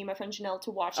with me and my friend Janelle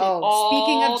to watch it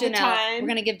speaking of the Janelle, time. We're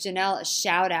going to give Janelle a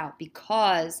shout out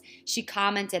because she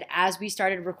commented as we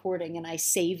started recording, and I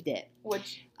saved it.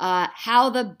 Which? How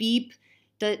the beep,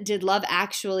 did Love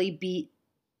Actually beat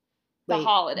The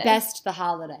Holiday? Best The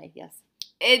Holiday, yes.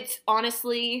 It's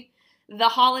honestly, The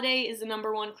Holiday is the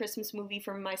number one Christmas movie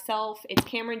for myself. It's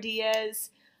Cameron Diaz.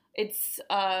 It's,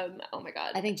 oh my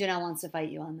God. I think Janelle wants to fight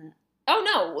you on that. Oh,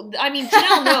 no. I mean,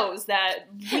 Janelle knows that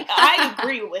I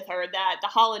agree with her that The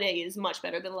Holiday is much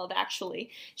better than Love Actually.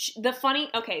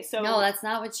 No, that's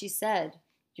not what she said.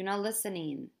 You're not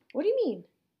listening. What do you mean?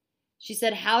 She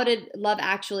said, how did Love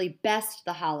Actually best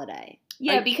The Holiday?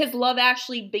 Yeah, because Love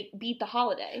Actually beat The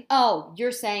Holiday. Oh,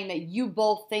 you're saying that you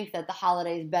both think that The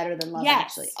Holiday is better than Love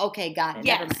Actually. Okay, got it.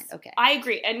 Yes. Never mind. Okay. I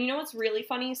agree. And you know what's really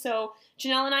funny? So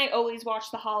Janelle and I always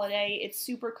watch The Holiday. It's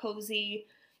super cozy.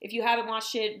 If you haven't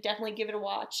watched it, definitely give it a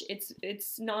watch.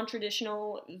 It's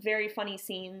non-traditional, very funny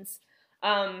scenes.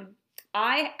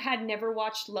 I had never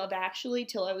watched Love Actually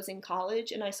till I was in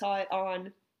college, and I saw it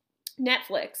on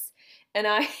Netflix. And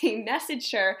I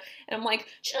messaged her, and I'm like,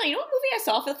 Janelle, you know what movie I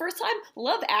saw for the first time?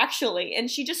 Love Actually.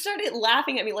 And she just started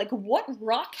laughing at me like, what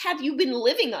rock have you been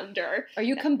living under? Are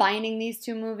you combining these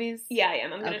two movies? Yeah, I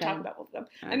am. I'm going to talk about both of them.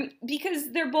 Right. I mean,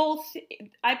 because they're both,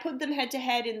 I put them head to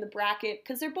head in the bracket,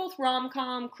 because they're both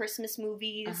rom-com Christmas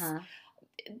movies. Uh-huh.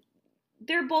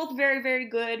 They're both very, very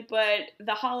good, but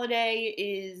The Holiday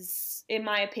is, in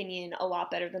my opinion, a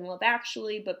lot better than Love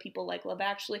Actually, but people like Love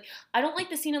Actually. I don't like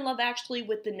the scene in Love Actually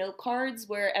with the note cards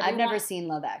where everyone... I've never seen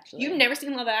Love Actually. You've never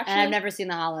seen Love Actually? And I've never seen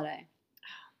The Holiday.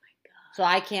 Oh my God. So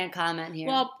I can't comment here.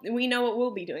 Well, we know what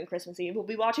we'll be doing Christmas Eve. We'll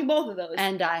be watching both of those.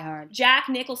 And Die Hard. Jack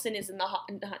Nicholson is in the...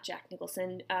 Not Jack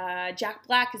Nicholson. Jack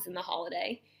Black is in The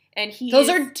Holiday. And Those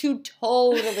are two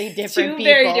totally different people. Two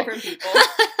very different people.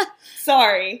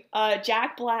 Sorry.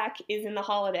 Jack Black is in The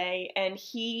Holiday, and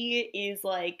he is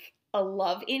like a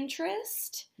love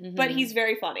interest, but he's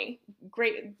very funny.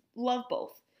 Great. Love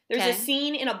both. There's a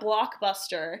scene in a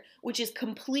Blockbuster which is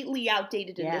completely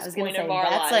outdated at this point of our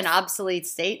lives. That's an obsolete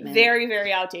statement. Very,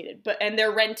 very outdated. And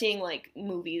they're renting like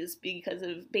movies based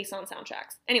on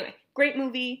soundtracks. Anyway, great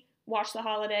movie. Watch The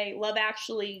Holiday. Love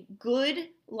Actually, good,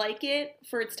 like it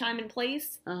for its time and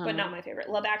place, but not my favorite.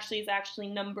 Love Actually is actually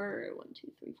number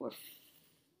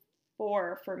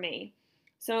 4 for me.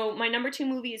 So my number 2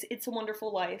 movie is It's a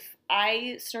Wonderful Life.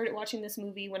 I started watching this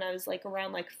movie when I was like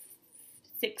around like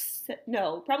 7th,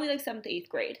 8th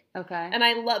grade. Okay. And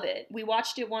I love it. We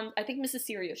watched it once. I think Mrs.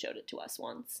 Serio showed it to us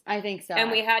once. I think so.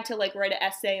 And we had to like write an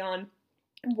essay on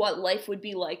what life would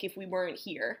be like if we weren't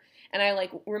here. And I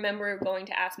like remember going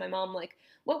to ask my mom like,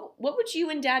 what would you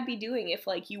and Dad be doing if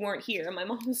like you weren't here? And my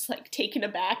mom was like taken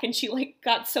aback, and she like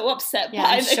got so upset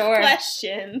by the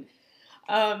question.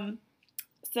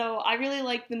 So I really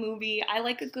like the movie. I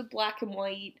like a good black and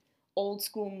white old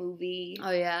school movie.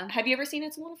 Oh yeah. Have you ever seen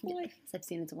It's a Wonderful Life? Yes, I've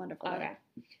seen It's a Wonderful Life.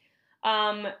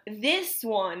 This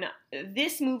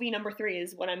movie number 3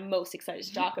 is what I'm most excited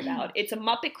to talk about. It's A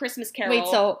Muppet Christmas Carol. Wait,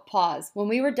 so pause. When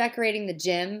we were decorating the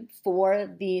gym for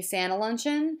the Santa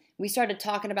luncheon, we started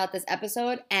talking about this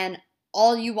episode, and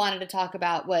all you wanted to talk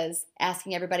about was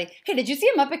asking everybody, hey, did you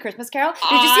see A Muppet Christmas Carol?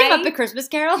 Did you see A Muppet Christmas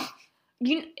Carol?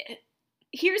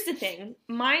 Here's the thing.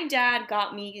 My dad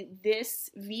got me this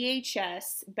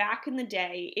VHS back in the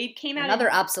day. It came out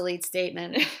Another obsolete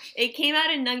statement. It came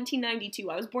out in 1992.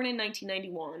 I was born in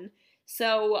 1991.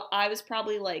 So I was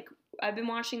probably like, I've been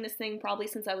watching this thing probably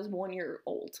since I was 1 year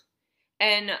old.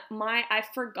 And I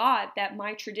forgot that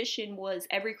my tradition was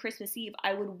every Christmas Eve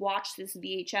I would watch this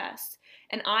VHS.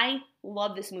 And I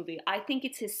love this movie. I think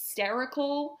it's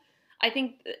hysterical. I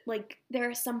think, like, there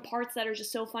are some parts that are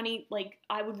just so funny. Like,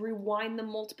 I would rewind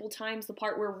them multiple times. The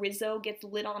part where Rizzo gets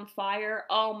lit on fire.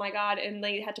 Oh, my God. And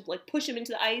they had to, like, push him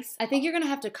into the ice. I think you're going to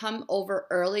have to come over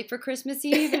early for Christmas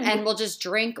Eve, and we'll just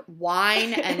drink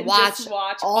wine and watch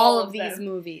all of these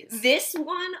movies. This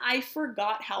one, I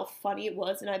forgot how funny it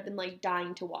was, and I've been, like,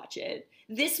 dying to watch it.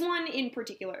 This one in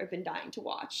particular, I've been dying to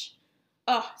watch.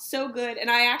 Oh, so good. And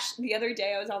I actually, the other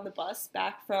day, I was on the bus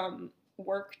back from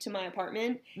work to my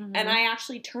apartment, and I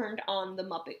actually turned on the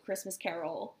Muppet Christmas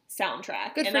Carol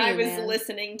soundtrack, and I was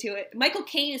listening to it. Michael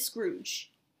Caine is Scrooge.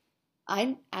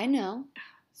 I know.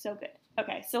 So good.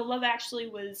 Okay, so Love Actually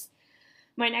was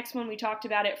my next one. We talked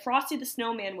about it. Frosty the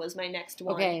Snowman was my next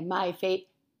one. Okay, my fate.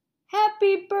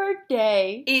 Happy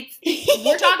birthday.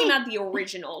 We're talking about the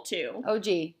original too.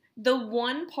 OG. The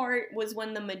one part was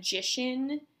when the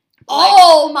magician.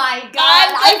 Oh my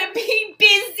God! I'm gonna be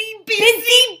busy.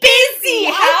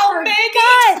 How many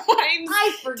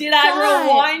times did I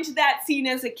rewind that scene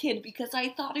as a kid because I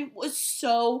thought it was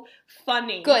so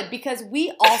funny? Good, because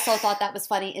we also thought that was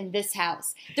funny in this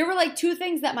house. There were like two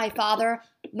things that my father,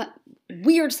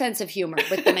 weird sense of humor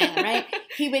with the man, right?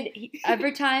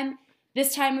 Every time.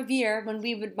 This time of year, when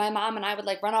my mom and I would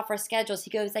like run off our schedules, he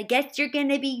goes, I guess you're going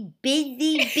to be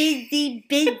busy.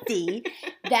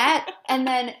 That, and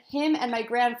then him and my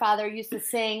grandfather used to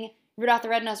sing Rudolph the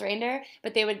Red-Nosed Reindeer,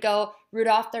 but they would go,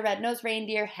 Rudolph the Red-Nosed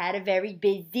Reindeer had a very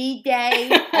busy day.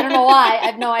 I don't know why. I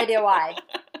have no idea why.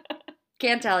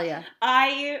 Can't tell you.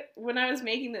 When I was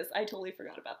making this, I totally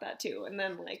forgot about that too. And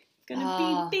then like,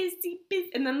 gonna be busy.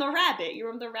 And then the rabbit. You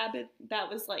remember the rabbit that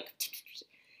was like...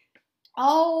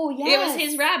 Oh, yes. It was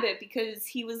his rabbit because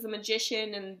he was the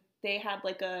magician and they had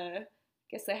like I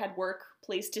guess they had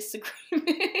workplace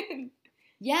disagreement.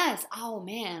 Yes. Oh,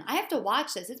 man. I have to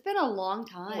watch this. It's been a long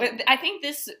time. I think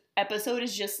this episode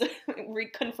is just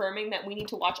reconfirming that we need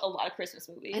to watch a lot of Christmas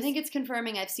movies. I think it's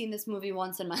confirming I've seen this movie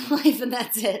once in my life and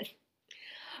that's it.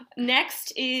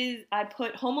 Next is I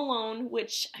put Home Alone,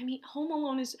 which, I mean, Home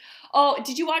Alone is... Oh,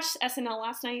 did you watch SNL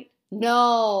last night?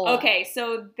 No. Okay,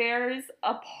 so there's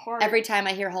a part... Every time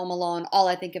I hear Home Alone, all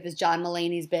I think of is John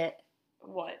Mulaney's bit.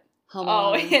 What? Home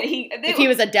Alone. Oh, if he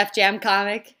was a Def Jam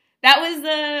comic. That was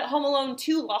the Home Alone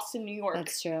 2, Lost in New York.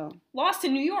 That's true. Lost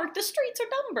in New York, the streets are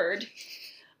numbered.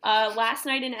 Last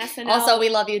night in SNL... Also, we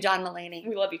love you, John Mulaney.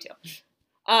 We love you, too.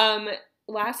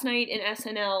 Last night in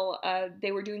SNL,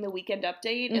 they were doing the Weekend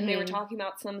Update, and they were talking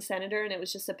about some senator, and it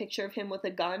was just a picture of him with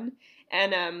a gun,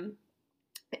 and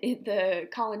the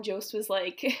Colin Jost was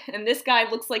like, and this guy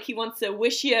looks like he wants to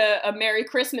wish you a Merry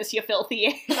Christmas, you filthy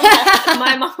animal.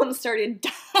 My mom started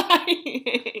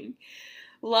dying.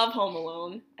 Love Home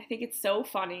Alone. I think it's so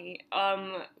funny.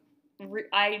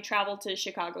 I travel to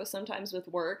Chicago sometimes with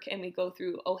work, and we go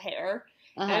through O'Hare,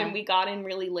 and we got in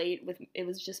really late. It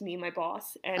was just me and my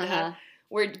boss, and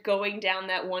we're going down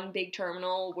that one big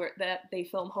terminal that they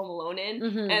film Home Alone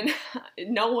in, and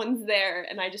no one's there.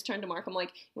 And I just turned to Mark. I'm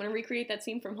like, "You want to recreate that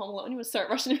scene from Home Alone? You want to start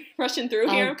rushing through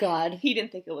here?" Oh God! He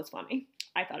didn't think it was funny.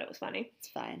 I thought it was funny. It's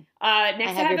fine.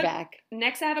 Next, I have your back.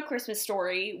 Next, I have A Christmas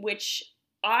Story, which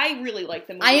I really like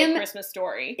the movie A Christmas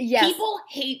Story. Yes. People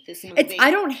hate this movie.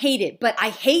 I don't hate it, but I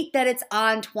hate that it's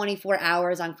on 24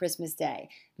 hours on Christmas Day.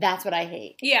 That's what I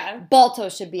hate. Yeah. Balto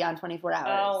should be on 24 hours.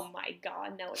 Oh my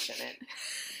God, no it shouldn't.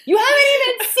 You haven't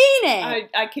even seen it!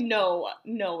 I can no,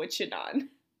 it should not.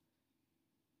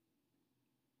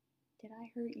 Did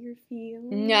I hurt your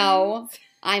feelings? No,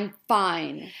 I'm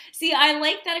fine. See, I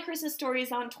like that A Christmas Story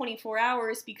is on 24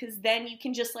 hours because then you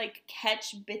can just, like,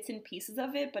 catch bits and pieces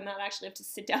of it, but not actually have to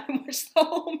sit down and watch the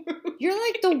whole movie. You're,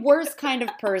 like, the worst kind of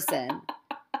person.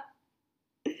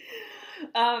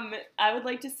 I would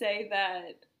like to say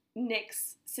that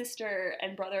Nick's sister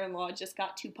and brother-in-law just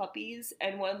got 2 puppies,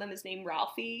 and one of them is named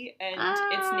Ralphie, and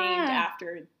it's named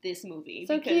after this movie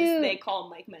so because cute. they call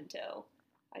Mike Mento.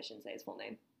 I shouldn't say his full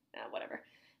name. Whatever.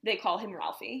 They call him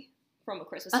Ralphie from A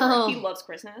Christmas Story. He loves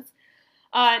Christmas.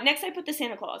 Next, I put The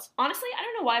Santa Claus. Honestly, I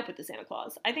don't know why I put The Santa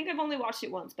Claus. I think I've only watched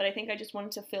it once, but I think I just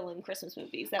wanted to fill in Christmas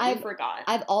movies that we forgot.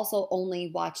 I've also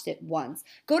only watched it once.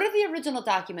 Go to the original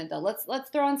document, though. Let's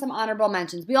throw in some honorable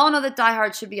mentions. We all know that Die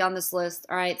Hard should be on this list,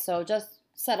 all right? So just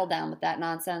settle down with that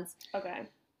nonsense. Okay.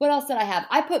 What else did I have?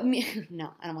 I put me.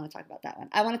 No, I don't want to talk about that one.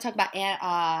 I want to talk about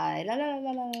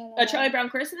A Charlie Brown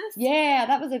Christmas? Yeah,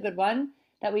 that was a good one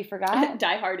that we forgot.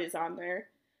 Die Hard is on there.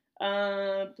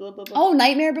 Blah, blah, blah. Oh,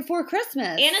 Nightmare Before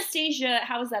Christmas. Anastasia.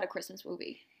 How is that a Christmas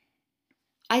movie?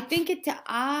 I think it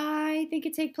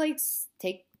took place.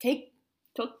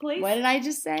 Took place. What did I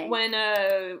just say? When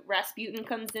Rasputin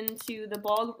comes into the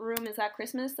ballroom, is that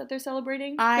Christmas that they're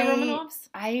celebrating? The Romanovs.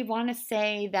 I want to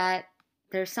say that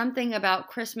there's something about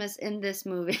Christmas in this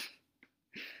movie.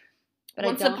 But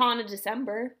Once Upon a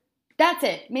December. That's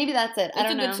it. Maybe that's it. I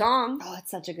don't know. It's a good song. Oh,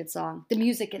 it's such a good song. The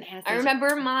music in Anastasia. I remember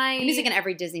the music in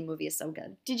every Disney movie is so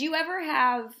good. Did you ever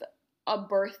have a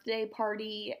birthday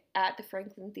party at the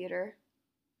Franklin Theater?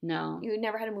 No. You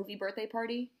never had a movie birthday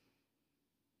party?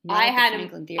 Not at the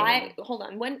Franklin Theater. Hold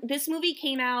on. When this movie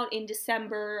came out in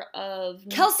December of...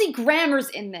 Kelsey Grammer's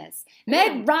in this.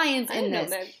 Meg Ryan's in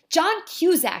this. John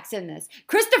Cusack's in this.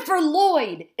 Christopher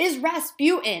Lloyd is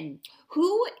Rasputin.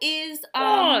 Who is...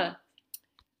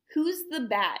 Who's the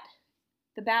Bat?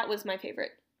 The Bat was my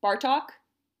favorite. Bartok?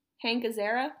 Hank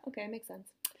Azaria? Okay, makes sense.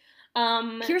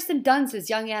 Kirsten Dunst is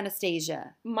young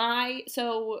Anastasia. My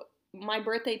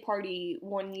birthday party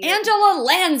one year. Angela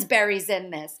Lansbury's in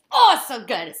this. Oh, so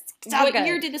good. It's so what good.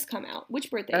 year did this come out? Which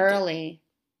birthday? Early.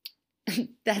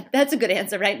 That's a good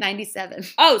answer, right? 97.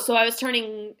 Oh, so I was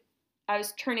turning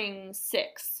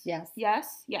 6. Yes.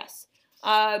 Yes.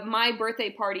 My birthday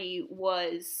party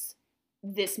was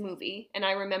this movie, and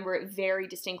I remember it very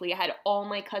distinctly. I had all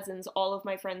my cousins, all of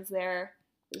my friends there.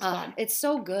 It was fun. It's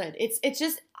so good. It's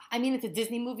just, I mean, it's a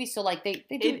Disney movie, so like they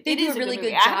do a really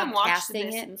good job casting it. I haven't watched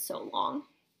this in so long.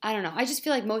 I don't know. I just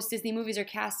feel like most Disney movies are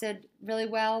casted really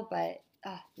well, but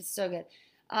it's so good.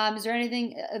 Is there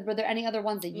anything? Were there any other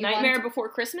ones that you Nightmare Before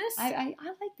Christmas? I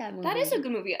like that movie. That is a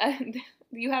good movie.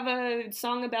 You have a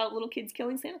song about little kids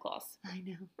killing Santa Claus. I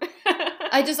know.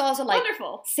 I just also like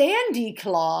Wonderful. Sandy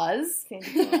Claus.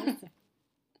 Sandy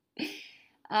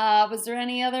Claus. Was there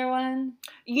any other one?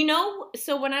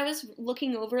 So when I was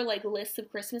looking over like lists of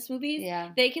Christmas movies,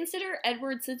 they consider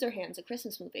Edward Scissorhands a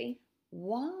Christmas movie.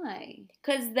 Why?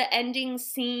 Because the ending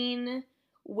scene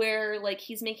where like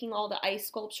he's making all the ice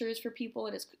sculptures for people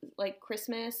and it's like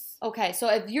Christmas. Okay, so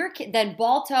if you're then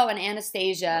Balto and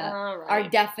Anastasia are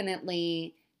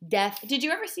definitely deaf. Did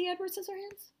you ever see Edward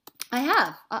Scissorhands? I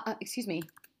have. Excuse me.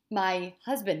 My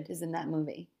husband is in that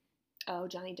movie. Oh,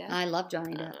 Johnny Depp. I love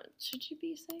Johnny Depp. Should you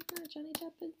be saying that Johnny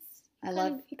Depp is?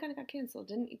 He kind of got canceled,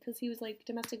 didn't he? Because he was like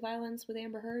domestic violence with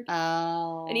Amber Heard.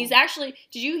 Oh. And he's actually.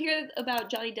 Did you hear about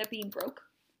Johnny Depp being broke?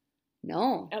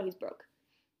 No. Oh, he's broke.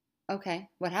 Okay,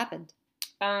 what happened?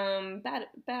 Bad.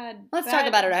 Let's talk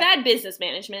about it. Bad business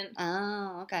management.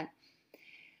 Oh, okay.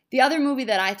 The other movie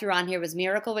that I threw on here was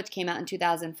Miracle, which came out in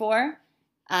 2004.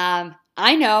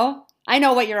 I know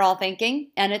what you're all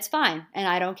thinking, and it's fine, and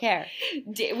I don't care.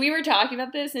 We were talking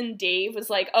about this, and Dave was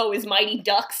like, "Oh, is Mighty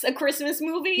Ducks a Christmas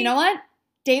movie?" You know what?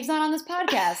 Dave's not on this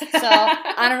podcast, so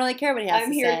I don't really care what he has to say.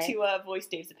 I'm here to voice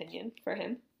Dave's opinion for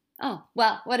him. Oh,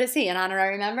 well, what is he, an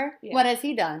honorary member? Yeah. What has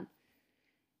he done?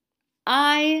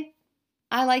 I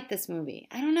like this movie.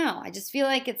 I don't know. I just feel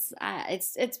like it's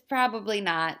probably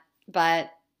not,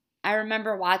 but I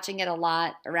remember watching it a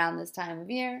lot around this time of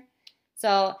year.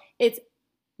 So it's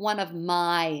one of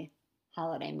my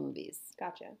holiday movies.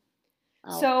 Gotcha.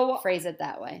 I'll phrase it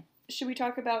that way. Should we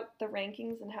talk about the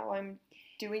rankings and how I'm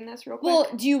doing this real quick? Well,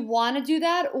 do you want to do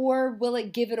that, or will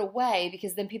it give it away?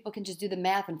 Because then people can just do the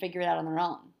math and figure it out on their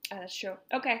own. That's true.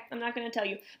 Okay, I'm not going to tell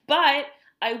you. But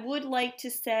I would like to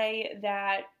say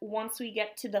that once we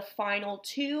get to the final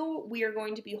 2, we are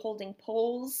going to be holding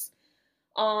polls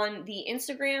on the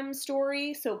Instagram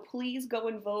story. So please go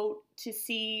and vote to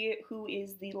see who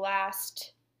is the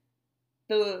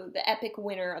epic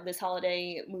winner of this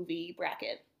holiday movie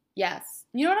bracket. Yes.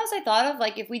 You know what else I thought of?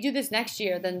 Like, if we do this next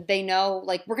year, then they know,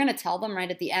 like, we're going to tell them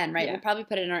right at the end, right? Yeah. We'll probably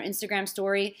put it in our Instagram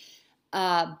story.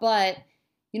 But,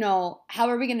 how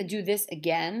are we going to do this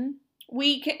again?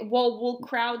 We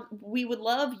would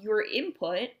love your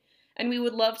input, and we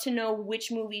would love to know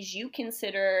which movies you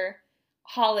consider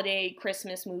holiday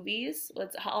Christmas movies.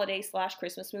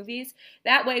 Holiday/Christmas movies.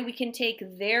 That way we can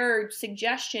take their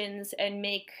suggestions and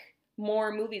make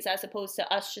more movies as opposed to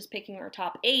us just picking our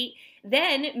top 8.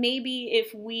 Then maybe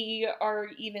if we are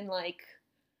even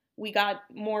we got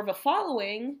more of a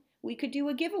following, we could do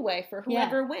a giveaway for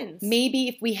whoever wins. Maybe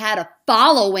if we had a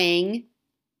following,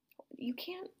 You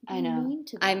can't be I know. mean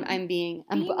to them.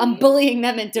 I'm bullying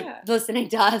them into Yeah. listening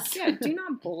to us. Yeah, do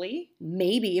not bully.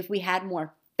 Maybe if we had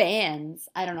more fans,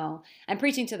 I don't know. I'm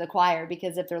preaching to the choir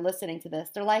because if they're listening to this,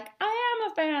 they're like, I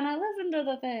am a fan. I listen to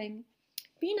the thing.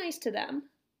 Be nice to them.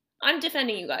 I'm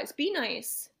defending you guys. Be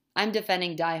nice. I'm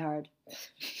defending Die Hard.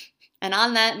 And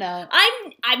on that note,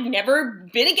 I've never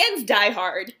been against Die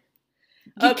Hard.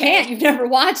 you can't. You've never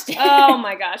watched it. Oh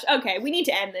my gosh. Okay, we need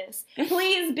to end this.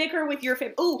 Please bicker with your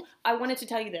family. Oh, I wanted to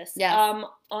tell you this. Yes.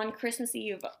 On Christmas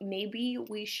Eve, maybe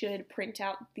we should print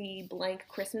out the blank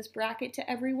Christmas bracket to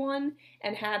everyone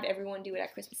and have everyone do it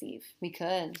at Christmas Eve. We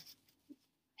could.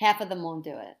 Half of them won't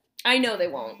do it. I know they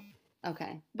won't.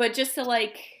 Okay. But just to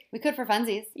We could for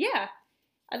funsies. yeah.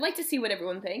 I'd like to see what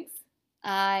everyone thinks.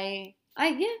 I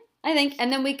think.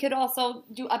 And then we could also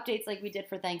do updates like we did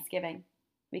for Thanksgiving.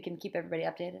 We can keep everybody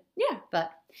updated. Yeah.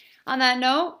 But on that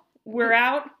note, We're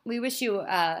out. we wish you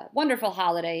a wonderful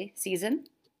holiday season.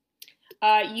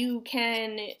 You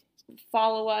can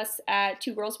follow us at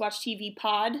Two Girls Watch TV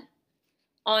Pod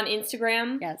on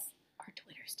Instagram. Yes. Our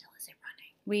Twitter still isn't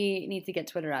running. We need to get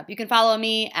Twitter up. You can follow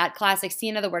me at Classic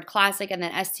Stina, the word classic, and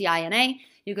then STINA.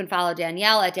 You can follow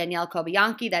Danielle at Danielle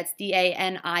Kobayanki. That's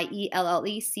DANIELLE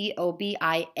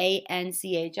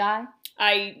COBIANCHI.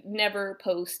 I never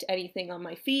post anything on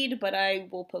my feed, but I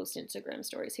will post Instagram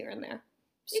stories here and there.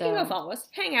 You can go follow us.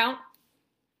 Hang out.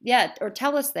 Yeah, or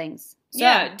tell us things. So,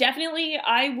 Yeah, definitely.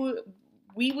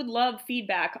 We would love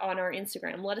feedback on our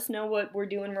Instagram. Let us know what we're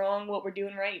doing wrong, what we're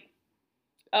doing right.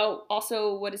 Oh,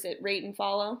 also, what is it? Rate and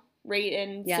follow. Rate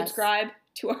and Yes. subscribe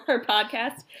to our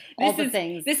podcast. all the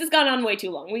things. This has gone on way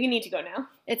too long. We need to go now.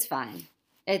 It's fine.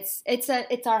 It's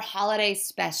our holiday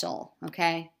special,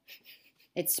 okay?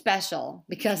 It's special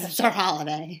because it's our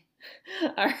holiday.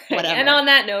 All right. Whatever. And on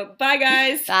that note, bye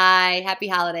guys. Bye. Happy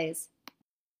holidays.